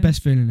feeling. It's the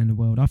best feeling in the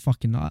world. I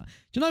fucking like.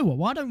 Do you know what?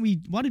 Why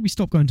did we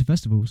stop going to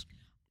festivals?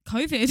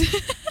 COVID.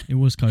 It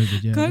was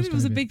COVID, yeah. COVID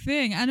was a big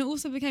thing. And it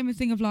also became a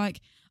thing of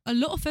like, a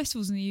lot of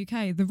festivals in the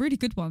UK, the really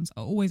good ones,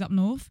 are always up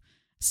north.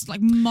 It's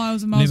like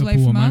miles and miles Liverpool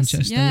away from or us.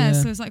 Manchester, Yeah,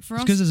 so it's like for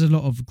us. because there's a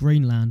lot of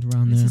Greenland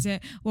around This there. is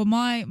it. Well,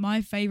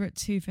 my favourite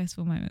 2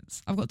 festival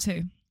moments. I've got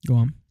 2. Go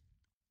on.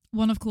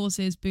 One, of course,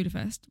 is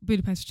Budapest,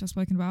 which I've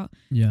spoken about.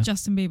 Yeah.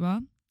 Justin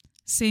Bieber.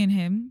 Seeing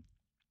him.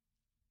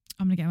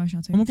 I'm going to get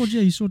emotional too. Oh my God,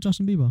 yeah, you saw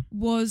Justin Bieber.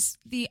 Was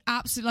the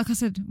absolute, like I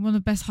said, one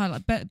of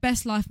the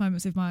best life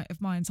moments of my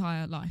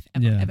entire life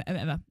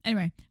ever.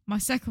 Anyway, my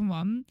second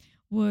one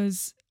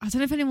was, I don't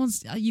know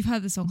if you've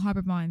heard the song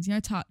Hybrid Minds, you know,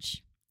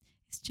 Touch.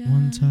 It's just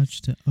one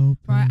touch to open.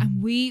 Right,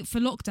 and we, for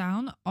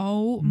lockdown,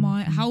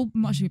 how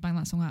much did we bang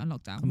that song out in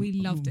lockdown? We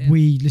loved it.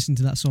 We listened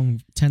to that song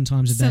 10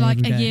 times a day. So like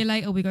every a day. year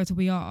later, we go to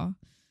We Are.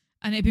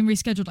 and it had been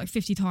rescheduled like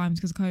 50 times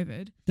because of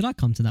COVID. Did I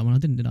come to that one? I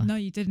didn't, did I? No,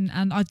 you didn't.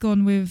 And I'd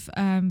gone with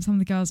some of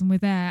the girls, and we're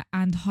there,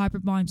 and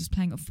Hybrid Mind was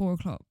playing at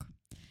 4:00,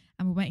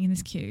 and we're waiting in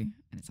this queue,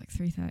 and it's like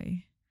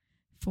 3:30,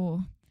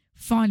 4.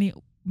 Finally,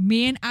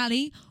 me and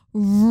Ali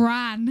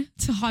ran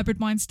to Hybrid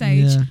Mind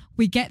stage. Yeah.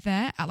 We get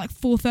there at like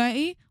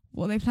 4:30.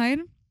 What are they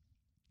playing?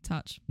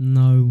 Touch.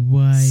 No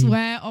way.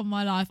 Swear on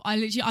my life. I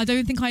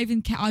don't think I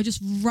even I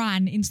just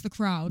ran into the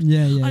crowd.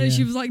 Yeah. I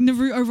literally was like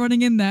Naruto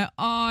running in there.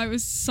 Oh, it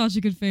was such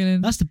a good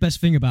feeling. That's the best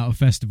thing about a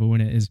festival,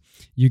 isn't it? Is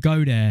you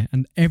go there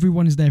and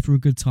everyone is there for a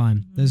good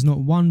time. There's not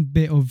one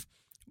bit of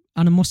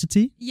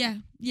animosity. Yeah.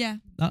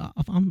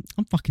 I'm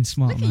fucking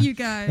smart, Look man. at you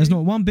go. There's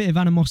not one bit of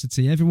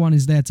animosity. Everyone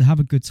is there to have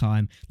a good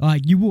time.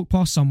 Like, you walk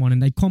past someone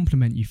and they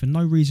compliment you for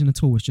no reason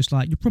at all. It's just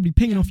like, you're probably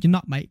pinging off your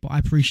nut, mate, but I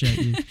appreciate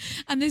you.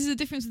 And this is the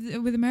difference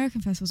with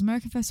American festivals.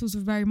 American festivals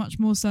are very much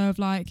more so of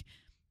like,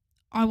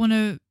 I want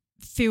to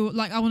feel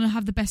like I want to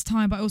have the best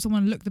time, but I also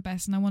want to look the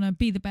best and I want to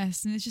be the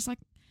best. And it's just like,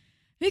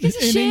 who gives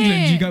a shit? In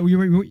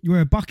England, you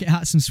wear a bucket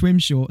hat, some swim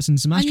shorts and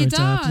some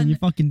AstroTurfs and you're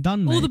fucking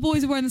done, mate. All the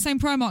boys are wearing the same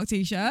Primark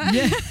t-shirt.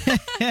 Yeah.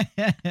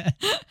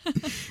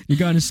 You're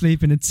going to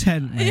sleep in a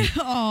tent, mate.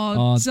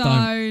 Oh,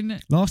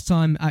 don't. Last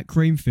time at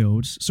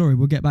Creamfields, sorry,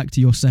 we'll get back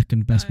to your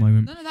second best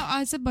moment. No,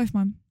 I said both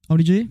mine. Oh,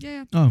 did you?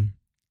 Yeah. Oh.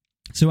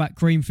 So at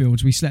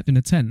Creamfields, we slept in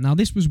a tent. Now,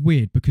 this was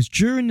weird because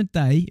during the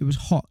day, it was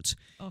hot.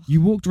 Oh.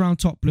 You walked around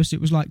topless.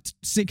 It was like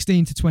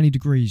 16 to 20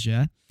 degrees,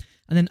 yeah?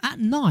 And then at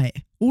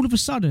night, all of a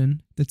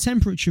sudden, the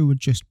temperature would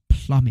just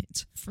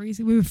plummet.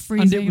 Freezing. We were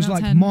freezing. And it was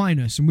like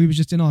minus, and we were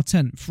just in our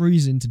tent,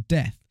 freezing to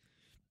death.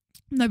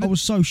 No, but I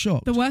was so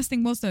shocked. the worst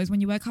thing was, though, is when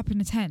you wake up in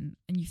a tent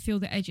and you feel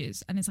the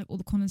edges and it's like all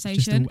the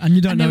condensation. And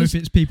you don't know if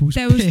it's people's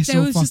piss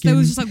or fucking... There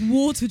was just like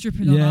water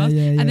dripping on us.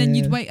 Yeah, and then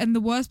you'd wait. And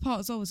the worst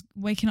part as well was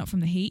waking up from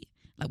the heat.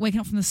 Like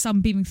waking up from the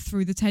sun beaming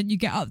through the tent. You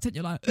get out of the tent,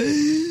 you're like...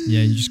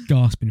 Yeah, you're just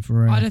gasping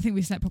for air. I don't think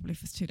we slept properly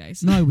for 2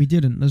 days. No, we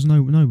didn't. There's no...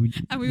 And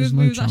we was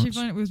chance. actually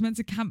finding we was meant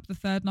to camp the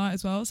third night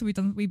as well. So we'd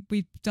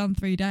done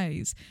 3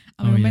 days.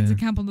 And we were meant to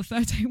camp on the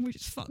third day and we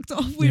just fucked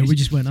off. We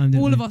just went home,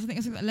 didn't all we? of us, I think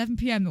it was like 11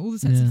 p.m. all the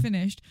sets had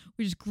finished.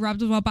 We just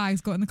grabbed all our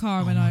bags, got in the car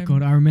and went home.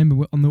 God, I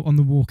remember on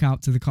the walk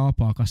out to the car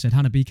park, I said,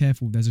 Hannah, be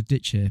careful, there's a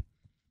ditch here.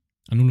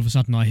 And all of a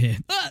sudden I hear...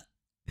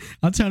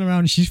 I turn around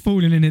and she's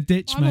falling in a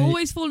ditch, I'm mate.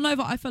 always falling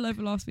over. I fell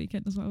over last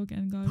weekend as well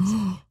again, guys.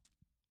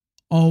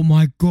 Oh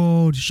my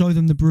God, show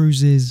them the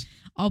bruises.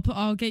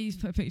 I'll get you to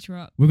put a picture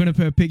up. We're going to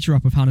put a picture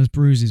up of Hannah's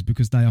bruises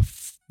because they are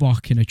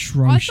fucking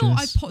atrocious. I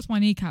thought I popped my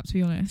kneecap, to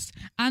be honest,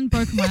 and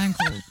broken my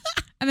ankle.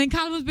 And then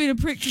Callum was being a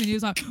prick to me. He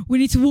was like, we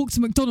need to walk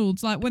to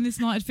McDonald's like when this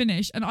night had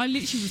finished. And I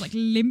literally was like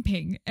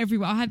limping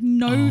everywhere. I had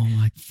no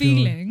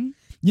feeling.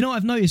 You know what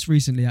I've noticed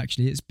recently,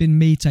 actually? It's been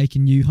me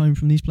taking you home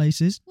from these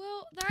places.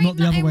 Well, there ain't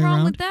not the other way wrong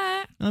around. with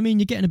that. I mean,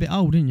 you're getting a bit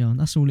old, aren't you?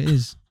 That's all it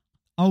is.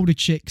 Older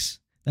chicks,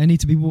 they need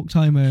to be walked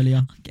home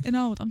earlier. I'm getting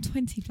old. I'm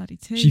 20 bloody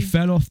 2. She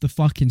fell off the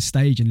fucking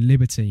stage in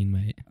Libertine,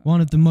 mate.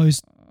 One of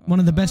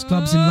the best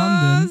clubs in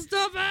London.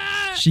 Stop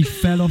it! She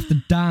fell off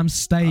the damn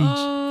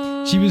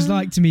stage. She was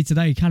like to me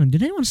today, Callum,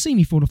 did anyone see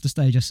me fall off the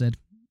stage? I said,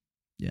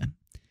 yeah.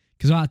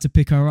 Because I had to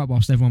pick her up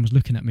whilst everyone was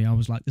looking at me. I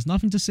was like, there's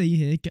nothing to see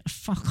here. Get the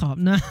fuck up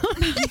now.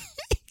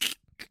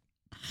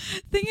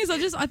 Thing is,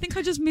 I think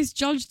I just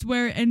misjudged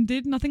where it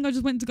ended, and I think I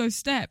just went to go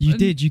step. You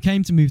did. You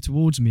came to move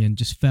towards me and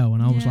just fell,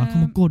 and I was like, oh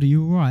my God, are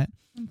you all right?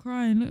 I'm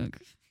crying, look.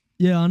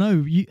 Yeah, I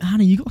know.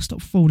 Hannah, you got to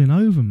stop falling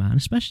over, man,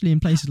 especially in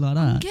places like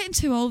that. I'm getting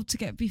too old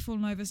to be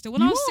falling over still.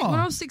 When I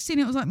was 16,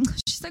 it was like,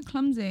 she's so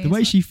clumsy. The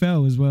way she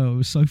fell as well, it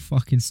was so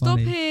fucking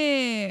funny. Stop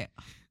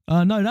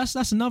it. No,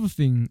 that's another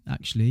thing,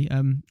 actually.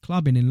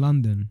 Clubbing in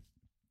London.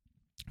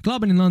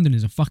 Clubbing in London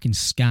is a fucking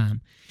scam.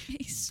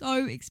 It's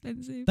so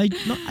expensive.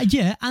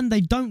 And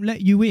they don't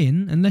let you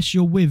in unless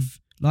you're with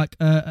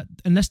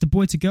unless the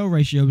boy to girl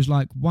ratio is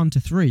like 1 to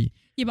 3.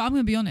 Yeah, but I'm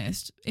going to be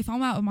honest. If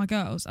I'm out with my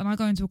girls and I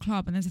go into a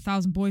club and there's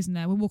 1,000 boys in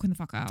there, we're walking the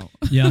fuck out.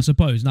 Yeah, I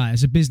suppose. No,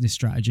 it's a business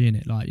strategy,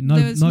 innit? Like, no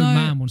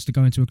man wants to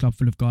go into a club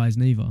full of guys,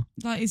 neither.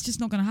 Like, it's just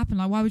not going to happen.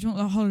 Like, why would you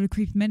want a whole lot of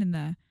creepy men in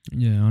there?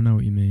 Yeah, I know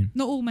what you mean.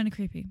 Not all men are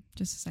creepy,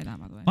 just to say that,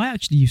 by the way. I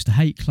actually used to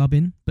hate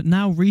clubbing, but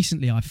now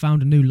recently I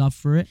found a new love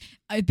for it.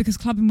 Because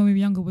clubbing when we were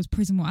younger was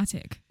prison or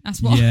attic.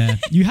 That's what. Yeah,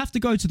 you have to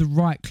go to the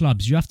right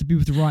clubs. You have to be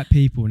with the right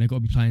people, and they've got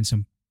to be playing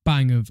some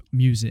bang of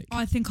music.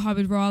 I think I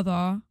would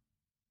rather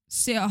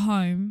sit at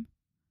home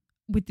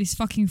with this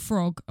fucking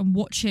frog and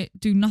watch it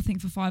do nothing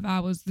for 5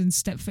 hours than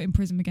step foot in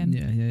prison again.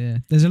 Yeah.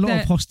 There's a lot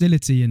of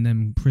hostility in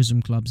them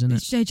prison clubs, isn't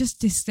it?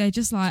 They're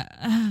just like,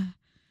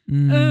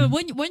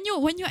 when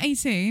you're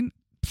 18,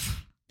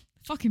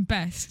 fucking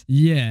best.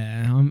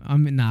 Yeah,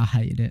 I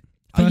hated it.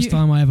 First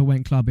time I ever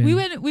went clubbing. We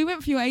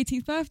went for your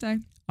 18th birthday.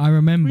 I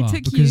remember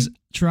because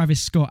Travis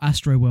Scott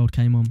Astro World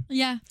came on.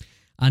 Yeah.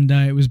 And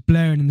it was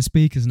blaring in the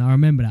speakers, and I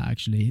remember that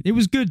actually. It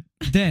was good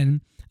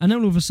then. And then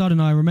all of a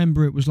sudden, I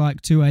remember it was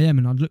like 2 a.m.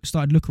 and I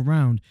started looking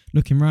around,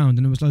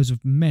 and there was loads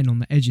of men on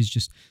the edges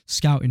just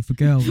scouting for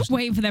girls.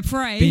 Waiting for their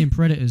prey. Being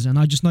predators. And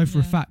I just know for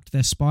a fact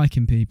they're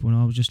spiking people. And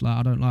I was just like,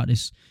 I don't like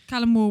this.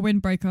 Callum wore a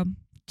windbreaker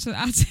to the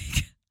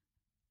attic.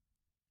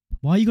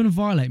 Why are you going to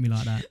violate me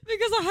like that?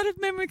 Because I had a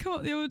memory come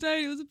up the other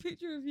day. It was a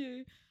picture of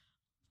you.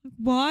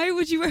 Why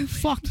would you wear?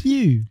 Fuck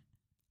you.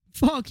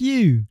 Fuck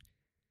you.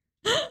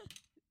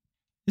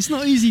 It's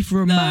not easy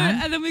for a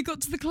man. And then we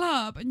got to the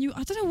club, and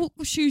I don't know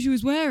what shoes you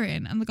was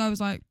wearing, and the guy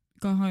was like,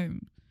 "Go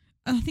home."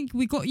 And I think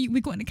we got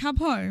in a cab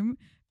home,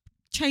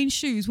 changed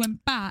shoes,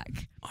 went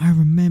back. I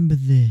remember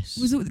this.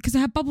 Was it because they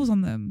had bubbles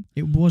on them?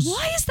 It was.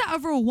 Why is that a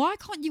rule? Why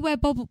can't you wear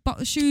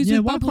shoes? Yeah,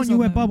 with why bubbles can't you on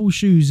wear them? bubble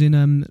shoes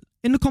in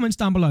the comments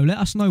down below? Let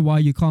us know why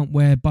you can't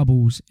wear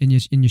bubbles in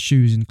your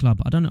shoes in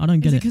club. I don't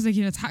get Is it it. because they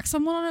can attack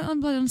someone? I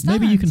don't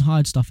understand. Maybe you can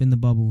hide stuff in the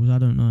bubbles. I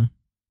don't know.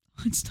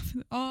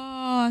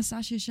 Oh, that's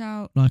actually a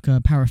shout. Like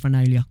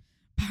paraphernalia.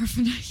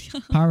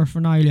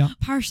 Paraphernalia.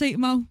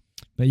 Paracetamol.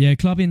 But yeah,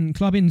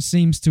 clubbing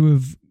seems to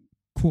have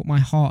caught my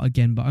heart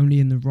again, but only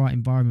in the right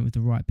environment with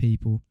the right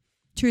people.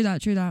 True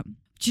that. Do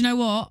you know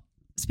what?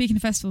 Speaking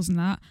of festivals and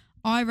that,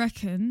 I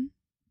reckon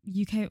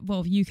UK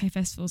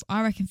festivals,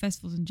 I reckon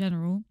festivals in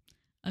general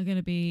are going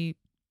to be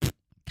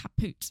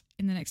kaput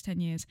in the next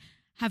 10 years.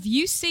 Have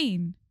you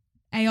seen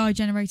AI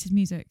generated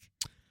music?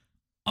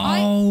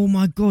 Oh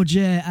my God,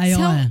 yeah,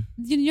 AI.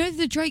 You know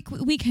the Drake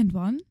Weekend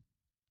one?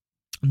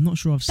 I'm not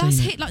sure I've seen it.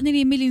 That's hit like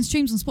nearly 1 million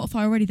streams on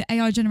Spotify already, the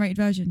AI generated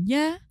version.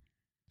 Yeah?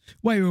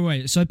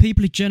 Wait. So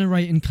people are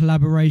generating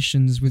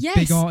collaborations with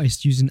big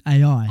artists using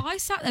AI. I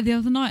sat there the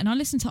other night and I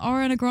listened to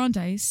Ariana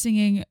Grande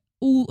singing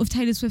all of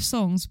Taylor Swift's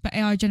songs, but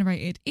AI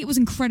generated. It was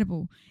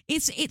incredible.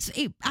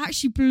 It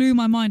actually blew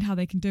my mind how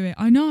they can do it.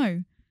 I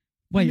know.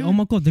 Wait, oh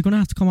my God, they're going to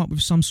have to come up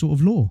with some sort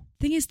of law.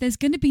 Thing is, there's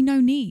going to be no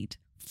need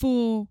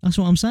for... That's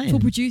what I'm saying. For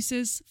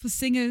producers, for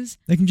singers.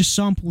 They can just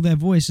sample their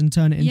voice and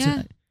turn it into...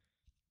 Yeah.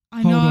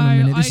 Hold on a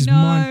minute, this is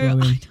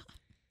mind-blowing.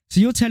 So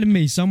you're telling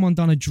me someone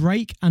done a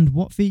Drake and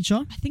what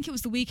feature? I think it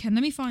was The Weeknd.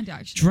 Let me find it,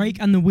 actually. Drake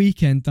and The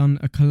Weeknd done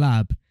a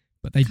collab,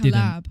 but they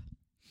didn't.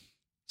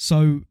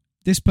 So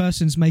this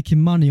person's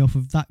making money off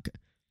of that.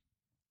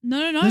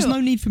 No. There's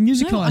no need for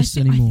music artists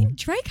anymore. I think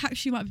Drake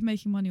actually might be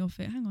making money off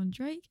it. Hang on,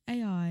 Drake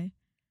AI.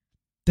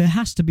 There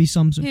has to be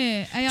some...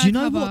 Here, AI Do you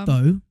know cover. what,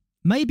 though?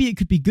 Maybe it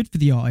could be good for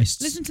the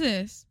artists. Listen to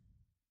this.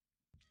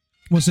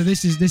 Well, so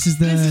this is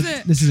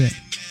it.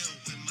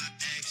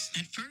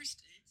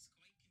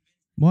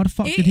 Why the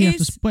fuck did he have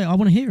to... Wait, I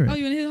want to hear it. Oh,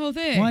 you want to hear the whole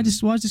thing? Why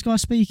is this guy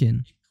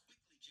speaking?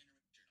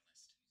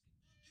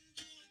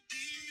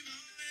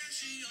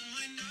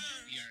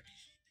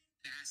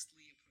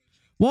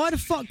 Why the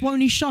fuck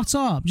won't he shut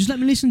up? Just let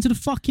me listen to the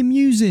fucking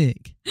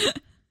music.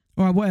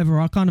 Alright, whatever,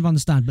 I kind of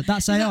understand, but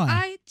that's AI.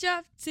 I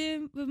dropped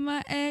him with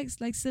my ex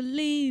like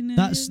Selena.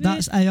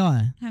 That's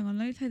AI. Hang on,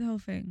 let me play the whole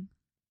thing.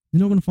 You're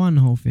not going to find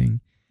the whole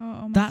thing.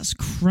 Oh that's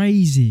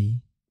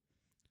crazy.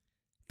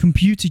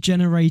 Computer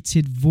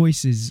generated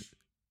voices.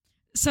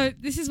 So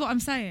this is what I'm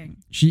saying.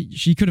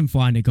 She couldn't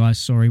find it, guys.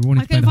 Sorry, we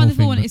wanted I to play couldn't the whole find the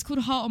full thing. one. It's called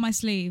Heart on My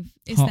Sleeve.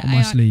 It's Heart the on AI.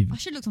 My Sleeve. I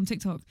should look on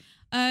TikTok.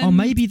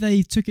 Maybe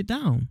they took it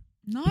down.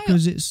 No,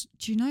 because it's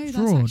do you know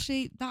fraud.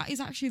 that is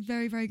actually a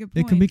very, very good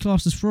point. It can be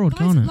classed as fraud, Guys,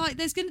 can't it? Like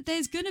there's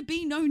gonna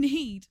be no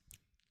need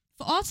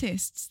for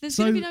artists. There's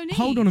gonna be no need.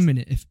 Hold on a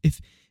minute.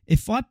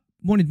 If I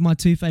wanted my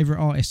two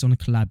favourite artists on a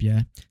collab,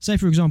 yeah. Say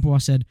for example I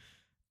said,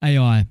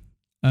 AI,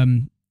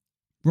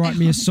 write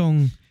me a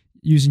song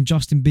using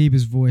Justin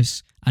Bieber's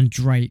voice and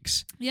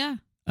Drake's. Yeah.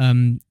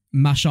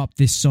 Mash up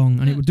this song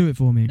and it would do it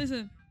for me.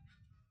 Listen.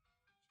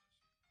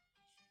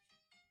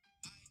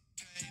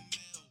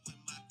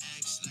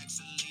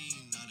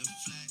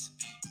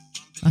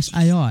 That's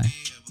AI.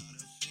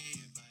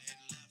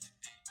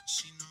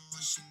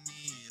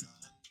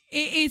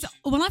 It is.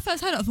 When I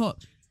first heard it, I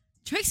thought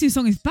Drake's new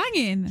song is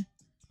banging.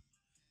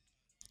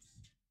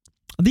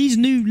 Are these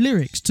new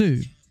lyrics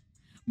too?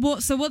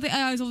 What? So what the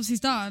AI has obviously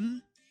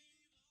done.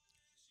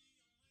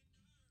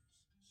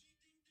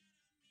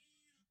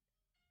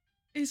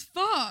 Is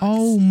fucked.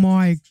 Oh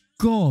my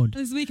God.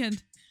 This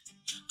weekend.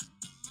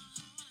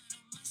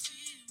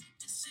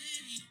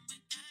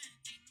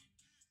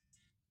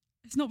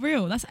 It's not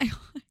real. That's AI.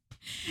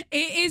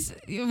 It is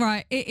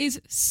right. It is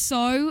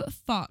so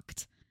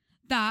fucked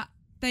that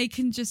they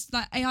can just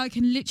like AI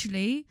can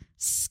literally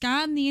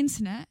scan the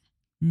internet,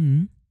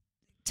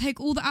 take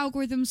all the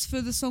algorithms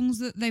for the songs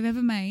that they've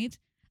ever made,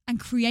 and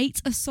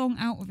create a song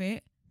out of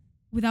it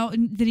without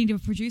the need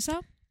of a producer.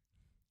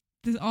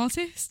 The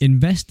artist.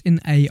 Invest in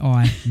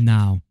AI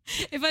now.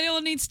 If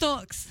anyone needs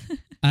stocks.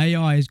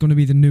 AI is going to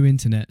be the new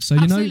internet. So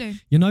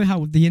you know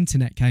how the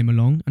internet came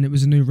along and it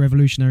was a new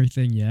revolutionary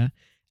thing, yeah?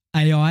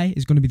 AI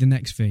is going to be the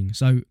next thing.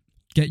 So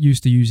get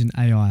used to using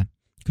AI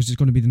because it's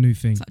going to be the new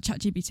thing. It's like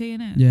ChatGPT,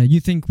 isn't it? Yeah, you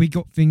think we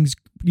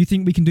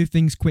can do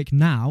things quick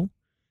now?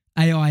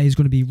 AI is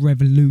going to be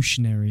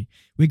revolutionary.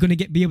 We're going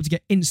to be able to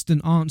get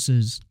instant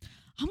answers.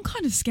 I'm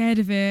kind of scared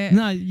of it.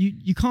 No,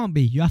 you can't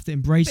be. You have to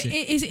embrace it.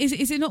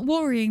 Is it not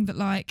worrying that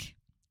like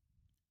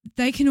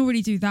they can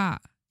already do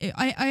that?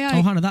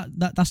 Hannah,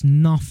 that's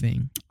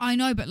nothing. I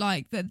know, but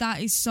like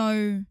that is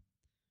so.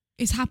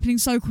 It's happening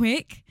so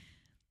quick.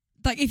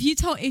 Like if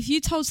you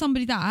told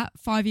somebody that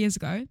 5 years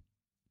ago,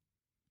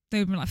 they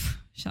would be like,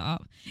 Shut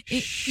up.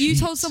 You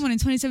told someone in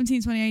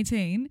 2017,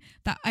 2018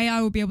 that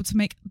AI will be able to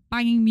make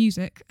banging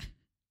music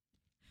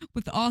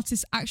with the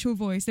artist's actual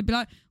voice. They'd be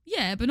like,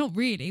 yeah, but not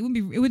really. It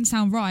wouldn't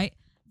sound right.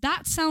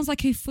 That sounds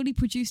like a fully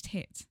produced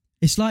hit.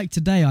 It's like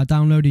today I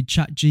downloaded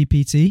Chat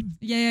GPT.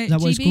 Yeah, Is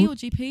that what it's GB called? or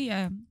GP,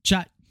 yeah.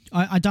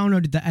 I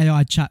downloaded the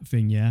AI chat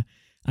thing, yeah,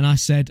 and I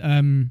said,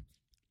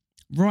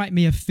 write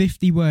me a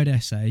 50-word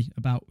essay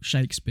about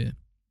Shakespeare.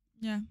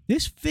 Yeah.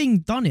 This thing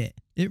done it.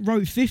 It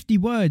wrote 50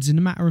 words in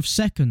a matter of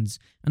seconds,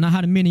 and I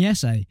had a mini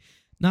essay.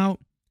 Now,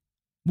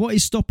 what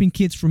is stopping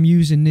kids from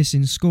using this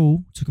in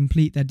school to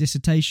complete their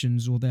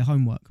dissertations or their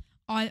homework?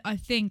 I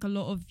think a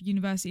lot of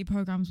university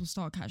programs will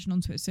start catching on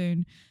to it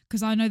soon.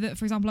 Because I know that,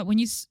 for example, like when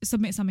you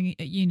submit something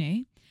at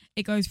uni,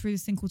 it goes through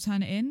this thing called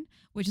Turnitin,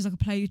 which is like a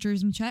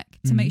plagiarism check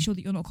to make sure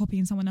that you're not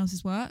copying someone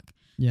else's work.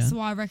 Yeah. So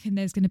I reckon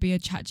there's going to be a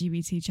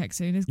ChatGPT check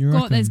soon. There's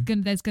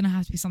going to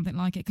have to be something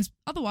like it. Because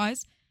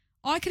otherwise,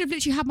 I could have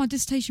literally had my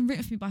dissertation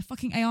written for me by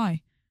fucking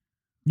AI.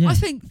 Yeah. I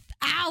spent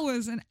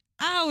hours and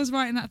hours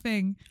writing that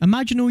thing.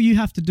 Imagine all you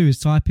have to do is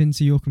type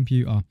into your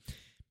computer,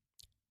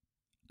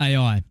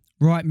 AI,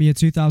 write me a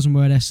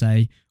 2,000-word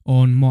essay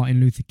on Martin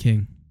Luther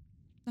King.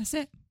 That's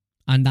it.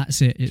 And that's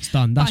it. It's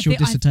done. That's your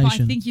dissertation.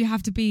 But I think you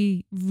have to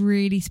be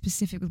really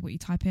specific with what you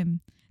type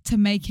in to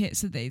make it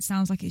so that it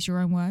sounds like it's your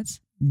own words.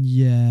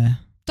 Yeah.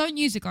 Don't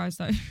use it, guys,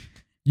 though.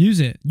 Use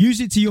it.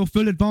 Use it to your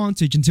full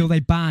advantage until they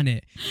ban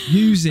it.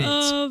 Use it.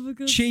 Oh, for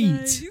God's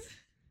cheat. Sake.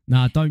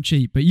 Nah, don't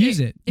cheat, but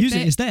use it. Use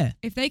it. It's there.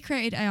 If they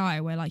created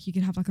AI where like you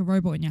could have like a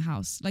robot in your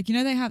house, like do you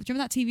remember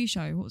that TV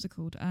show? What was it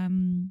called? I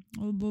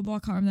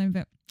can't remember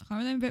it.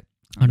 I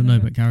don't know,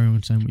 but carry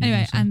on saying what you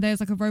anyway, and there's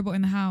like a robot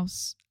in the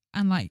house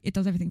and like it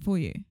does everything for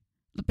you.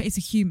 But it's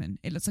a human.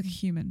 It looks like a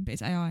human, but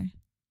it's AI.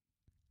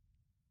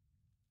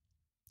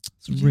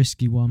 It's a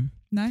risky one.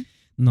 No?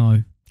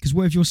 No. Because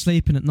what if you're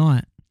sleeping at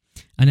night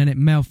and then it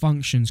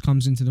malfunctions,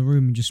 comes into the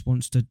room and just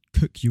wants to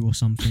cook you or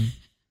something?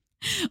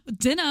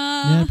 Dinner.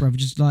 Yeah, bruv.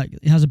 Just like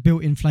it has a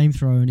built-in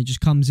flamethrower and it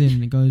just comes in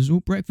and it goes, "Oh,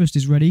 breakfast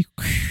is ready."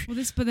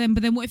 But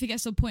then what if it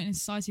gets to a point in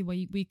society where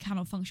we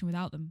cannot function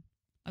without them?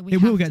 Like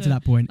it will get to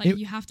that point. Like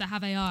you have to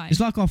have AI. It's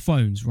like our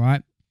phones,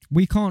 right?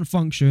 We can't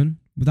function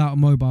without a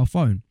mobile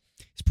phone.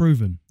 It's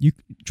proven. You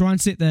try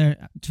and sit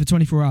there for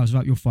 24 hours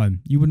without your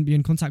phone. You wouldn't be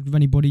in contact with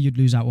anybody. You'd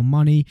lose out on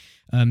money.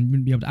 You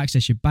wouldn't be able to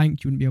access your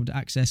bank. You wouldn't be able to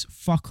access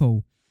fuck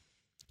all.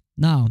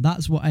 Now,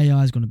 that's what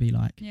AI is going to be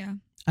like. Yeah.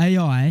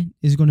 AI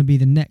is going to be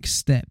the next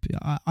step.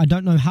 I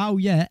don't know how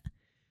yet.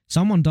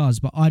 Someone does,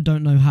 but I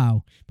don't know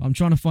how. But I'm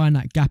trying to find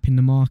that gap in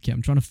the market.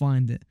 I'm trying to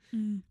find it.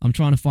 I'm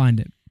trying to find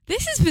it.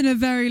 This has been a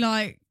very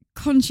like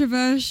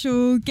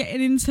controversial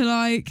getting into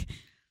like.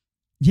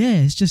 Yeah,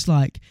 it's just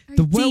like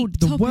the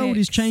world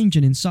is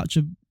changing in such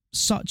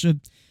a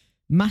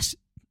mass.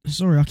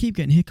 Sorry, I keep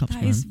getting hiccups,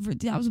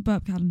 That was a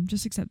burp, Callum.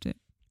 Just accept it.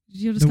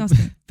 You're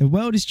disgusting. The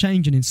world is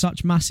changing in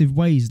such massive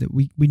ways that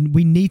we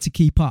need to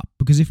keep up,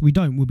 because if we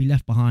don't, we'll be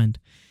left behind.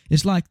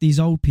 It's like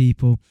these old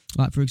people,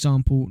 like for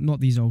example,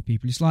 not these old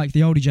people, it's like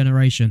the older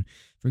generation,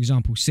 for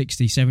example,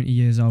 60, 70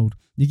 years old.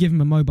 You give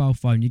them a mobile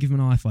phone, you give them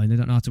an iPhone, they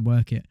don't know how to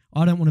work it.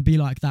 I don't want to be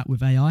like that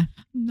with AI.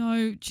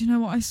 No, do you know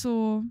what I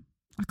saw?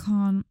 I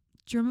can't.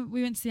 Do you remember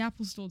we went to the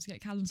Apple store to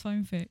get Callum's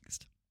phone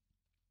fixed?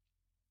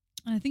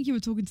 And I think you were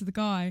talking to the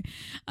guy,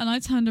 and I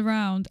turned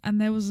around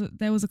and there was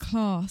a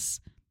class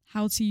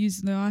how to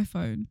use the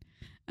iPhone,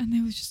 and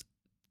there was just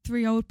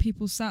 3 old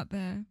people sat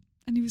there,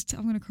 and he was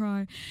I'm gonna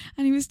cry,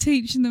 and he was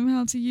teaching them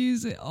how to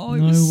use it. Oh,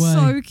 it was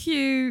so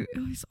cute.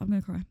 I'm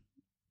gonna cry.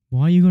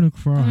 Why are you gonna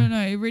cry? I don't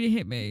know, it really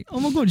hit me.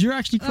 Oh my God, you're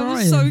actually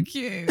crying. That was so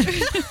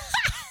cute.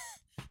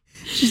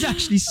 She's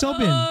actually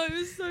sobbing. Oh, it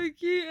was so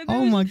cute. And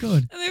oh my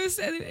God. And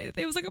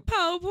there was like a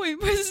PowerPoint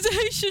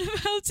presentation of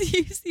how to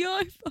use the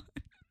iPhone.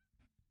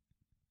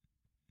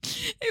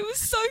 It was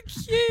so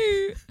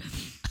cute.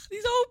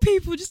 These old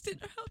people just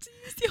didn't know how to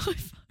use the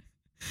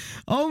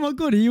iPhone. Oh my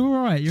God, are you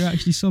alright? You're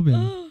actually sobbing.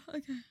 Oh,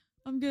 okay.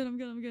 I'm good.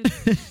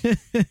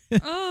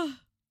 Oh.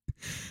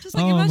 Just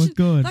like my imagine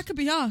God. that could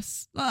be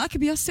us. Like, that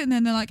could be us sitting there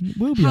and they're like,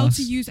 how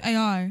to use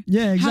AI.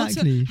 Yeah,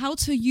 exactly. How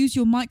to use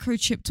your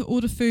microchip to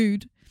order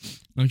food.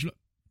 And you're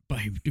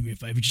like, babe, do me a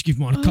favour, just give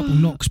mine a couple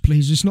knocks,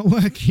 please. It's not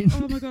working.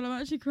 Oh my God,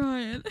 I'm actually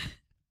crying.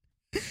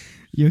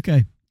 You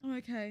okay? I'm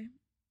okay.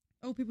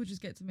 Old people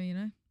just get to me, you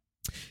know?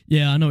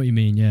 Yeah, I know what you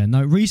mean. Yeah,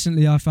 no.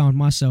 Recently, I found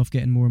myself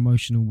getting more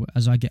emotional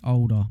as I get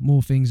older.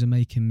 More things are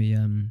making me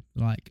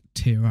like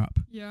tear up.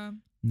 Yeah.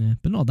 Yeah,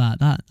 but not that.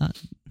 That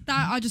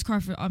I just cry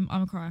for. I'm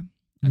a crier.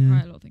 I cry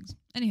at a lot of things.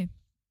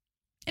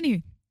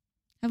 Anywho,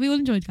 have we all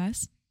enjoyed,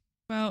 guys?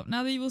 Well,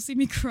 now that you will see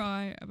me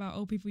cry about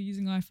old people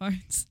using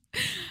iPhones,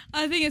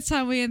 I think it's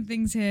time we end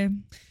things here.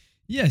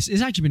 Yes,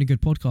 it's actually been a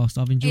good podcast.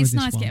 I've enjoyed this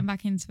one. It's nice getting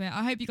back into it.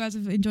 I hope you guys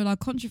have enjoyed our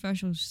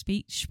controversial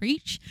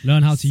speech.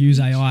 Learn how to use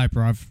AI,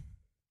 bruv.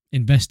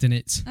 Invest in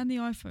it. And the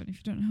iPhone if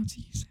you don't know how to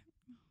use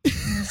it.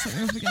 I'm gonna set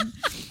me off again.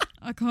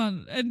 I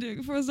can't end it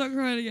before I start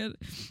crying again.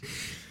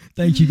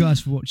 Thank you guys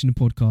for watching the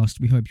podcast.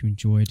 We hope you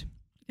enjoyed.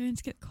 We're going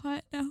to get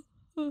quiet now.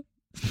 I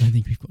don't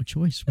think we've got a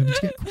choice. We're going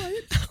to get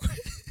quiet now.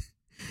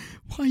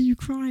 Why Why are you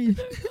crying?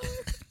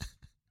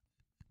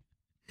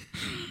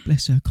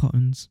 Bless her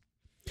cottons.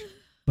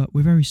 But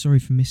we're very sorry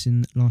for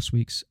missing last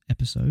week's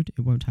episode.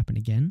 It won't happen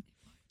again.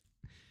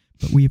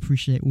 But we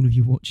appreciate all of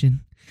you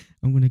watching.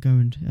 I'm going to go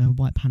and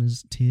wipe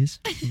Hannah's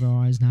tears with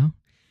our eyes now.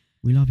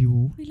 We love you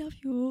all. We love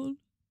you all.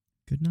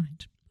 Good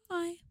night.